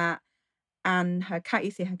from that, and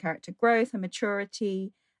you see her character growth, her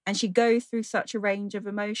maturity, and she goes through such a range of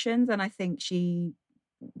emotions. And I think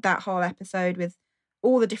that whole episode with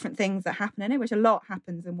all the different things that happen in it, which a lot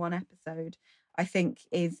happens in one episode, I think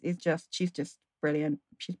she's just brilliant.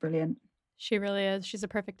 She's brilliant. She really is. She's a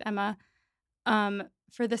perfect Emma.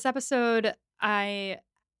 For this episode, I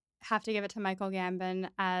have to give it to Michael Gambon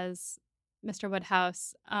as Mr.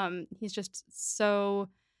 Woodhouse. He's just so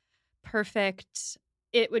perfect.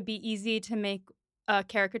 It would be easy to make a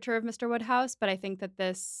caricature of Mr. Woodhouse, but I think that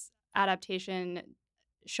this adaptation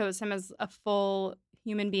shows him as a full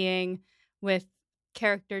human being with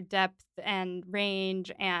character depth and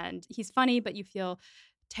range, and he's funny, but you feel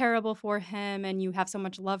terrible for him and you have so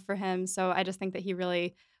much love for him. So I just think that he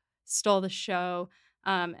really stole the show.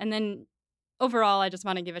 And then overall, I just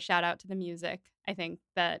want to give a shout out to the music. I think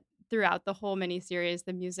that throughout the whole miniseries,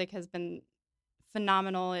 the music has been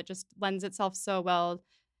phenomenal. It just lends itself so well,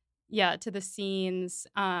 to the scenes,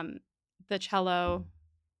 the cello,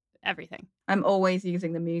 everything. I'm always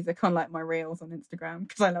using the music on like my reels on Instagram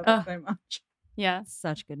because I love it so much. Yeah.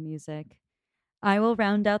 Such good music. I will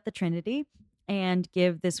round out the Trinity and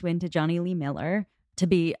give this win to Johnny Lee Miller to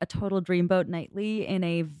be a total dreamboat Knightley in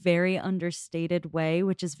a very understated way,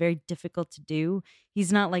 which is very difficult to do.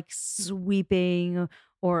 He's not like sweeping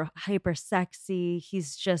or hyper sexy.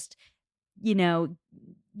 He's just,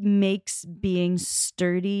 makes being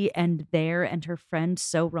sturdy and there and her friend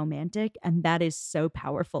so romantic. And that is so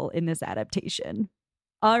powerful in this adaptation.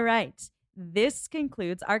 All right. This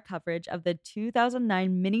concludes our coverage of the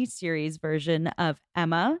 2009 miniseries version of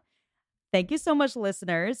Emma. Thank you so much,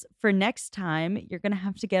 listeners. For next time, you're going to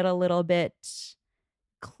have to get a little bit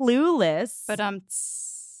clueless.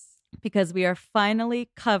 Because we are finally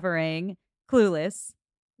covering Clueless,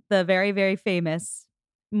 the very, very famous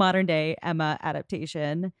modern day Emma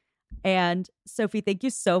adaptation. And Sophie, thank you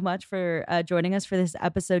so much for joining us for this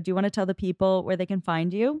episode. Do you want to tell the people where they can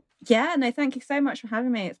find you? Yeah, no, thank you so much for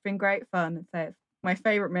having me. It's been great fun. It's my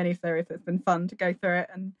favorite miniseries. It's been fun to go through it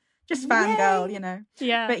and just fangirl,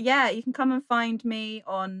 Yeah. But yeah, you can come and find me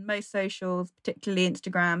on most socials, particularly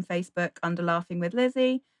Instagram, Facebook, under Laughing with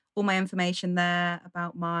Lizzie. All my information there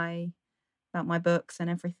about my books and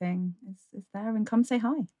everything is there, and come say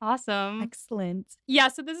hi. Awesome. Excellent. Yeah,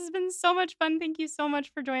 so this has been so much fun. Thank you so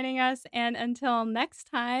much for joining us. And until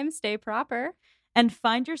next time, stay proper. And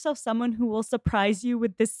find yourself someone who will surprise you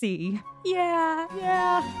with the sea. Yeah.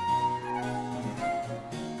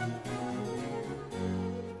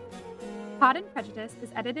 Pod and Prejudice is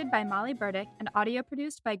edited by Molly Burdick and audio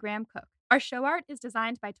produced by Graham Cook. Our show art is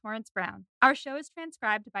designed by Torrance Brown. Our show is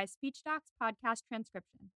transcribed by SpeechDocs Podcast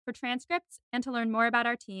Transcription. For transcripts and to learn more about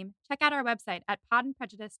our team, check out our website at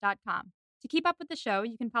podandprejudice.com. To keep up with the show,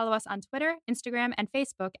 you can follow us on Twitter, Instagram, and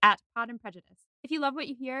Facebook at Pod and Prejudice. If you love what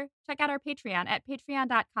you hear, check out our Patreon at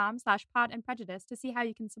patreon.com/podandprejudice to see how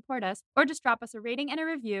you can support us, or just drop us a rating and a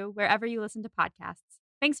review wherever you listen to podcasts.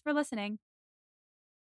 Thanks for listening.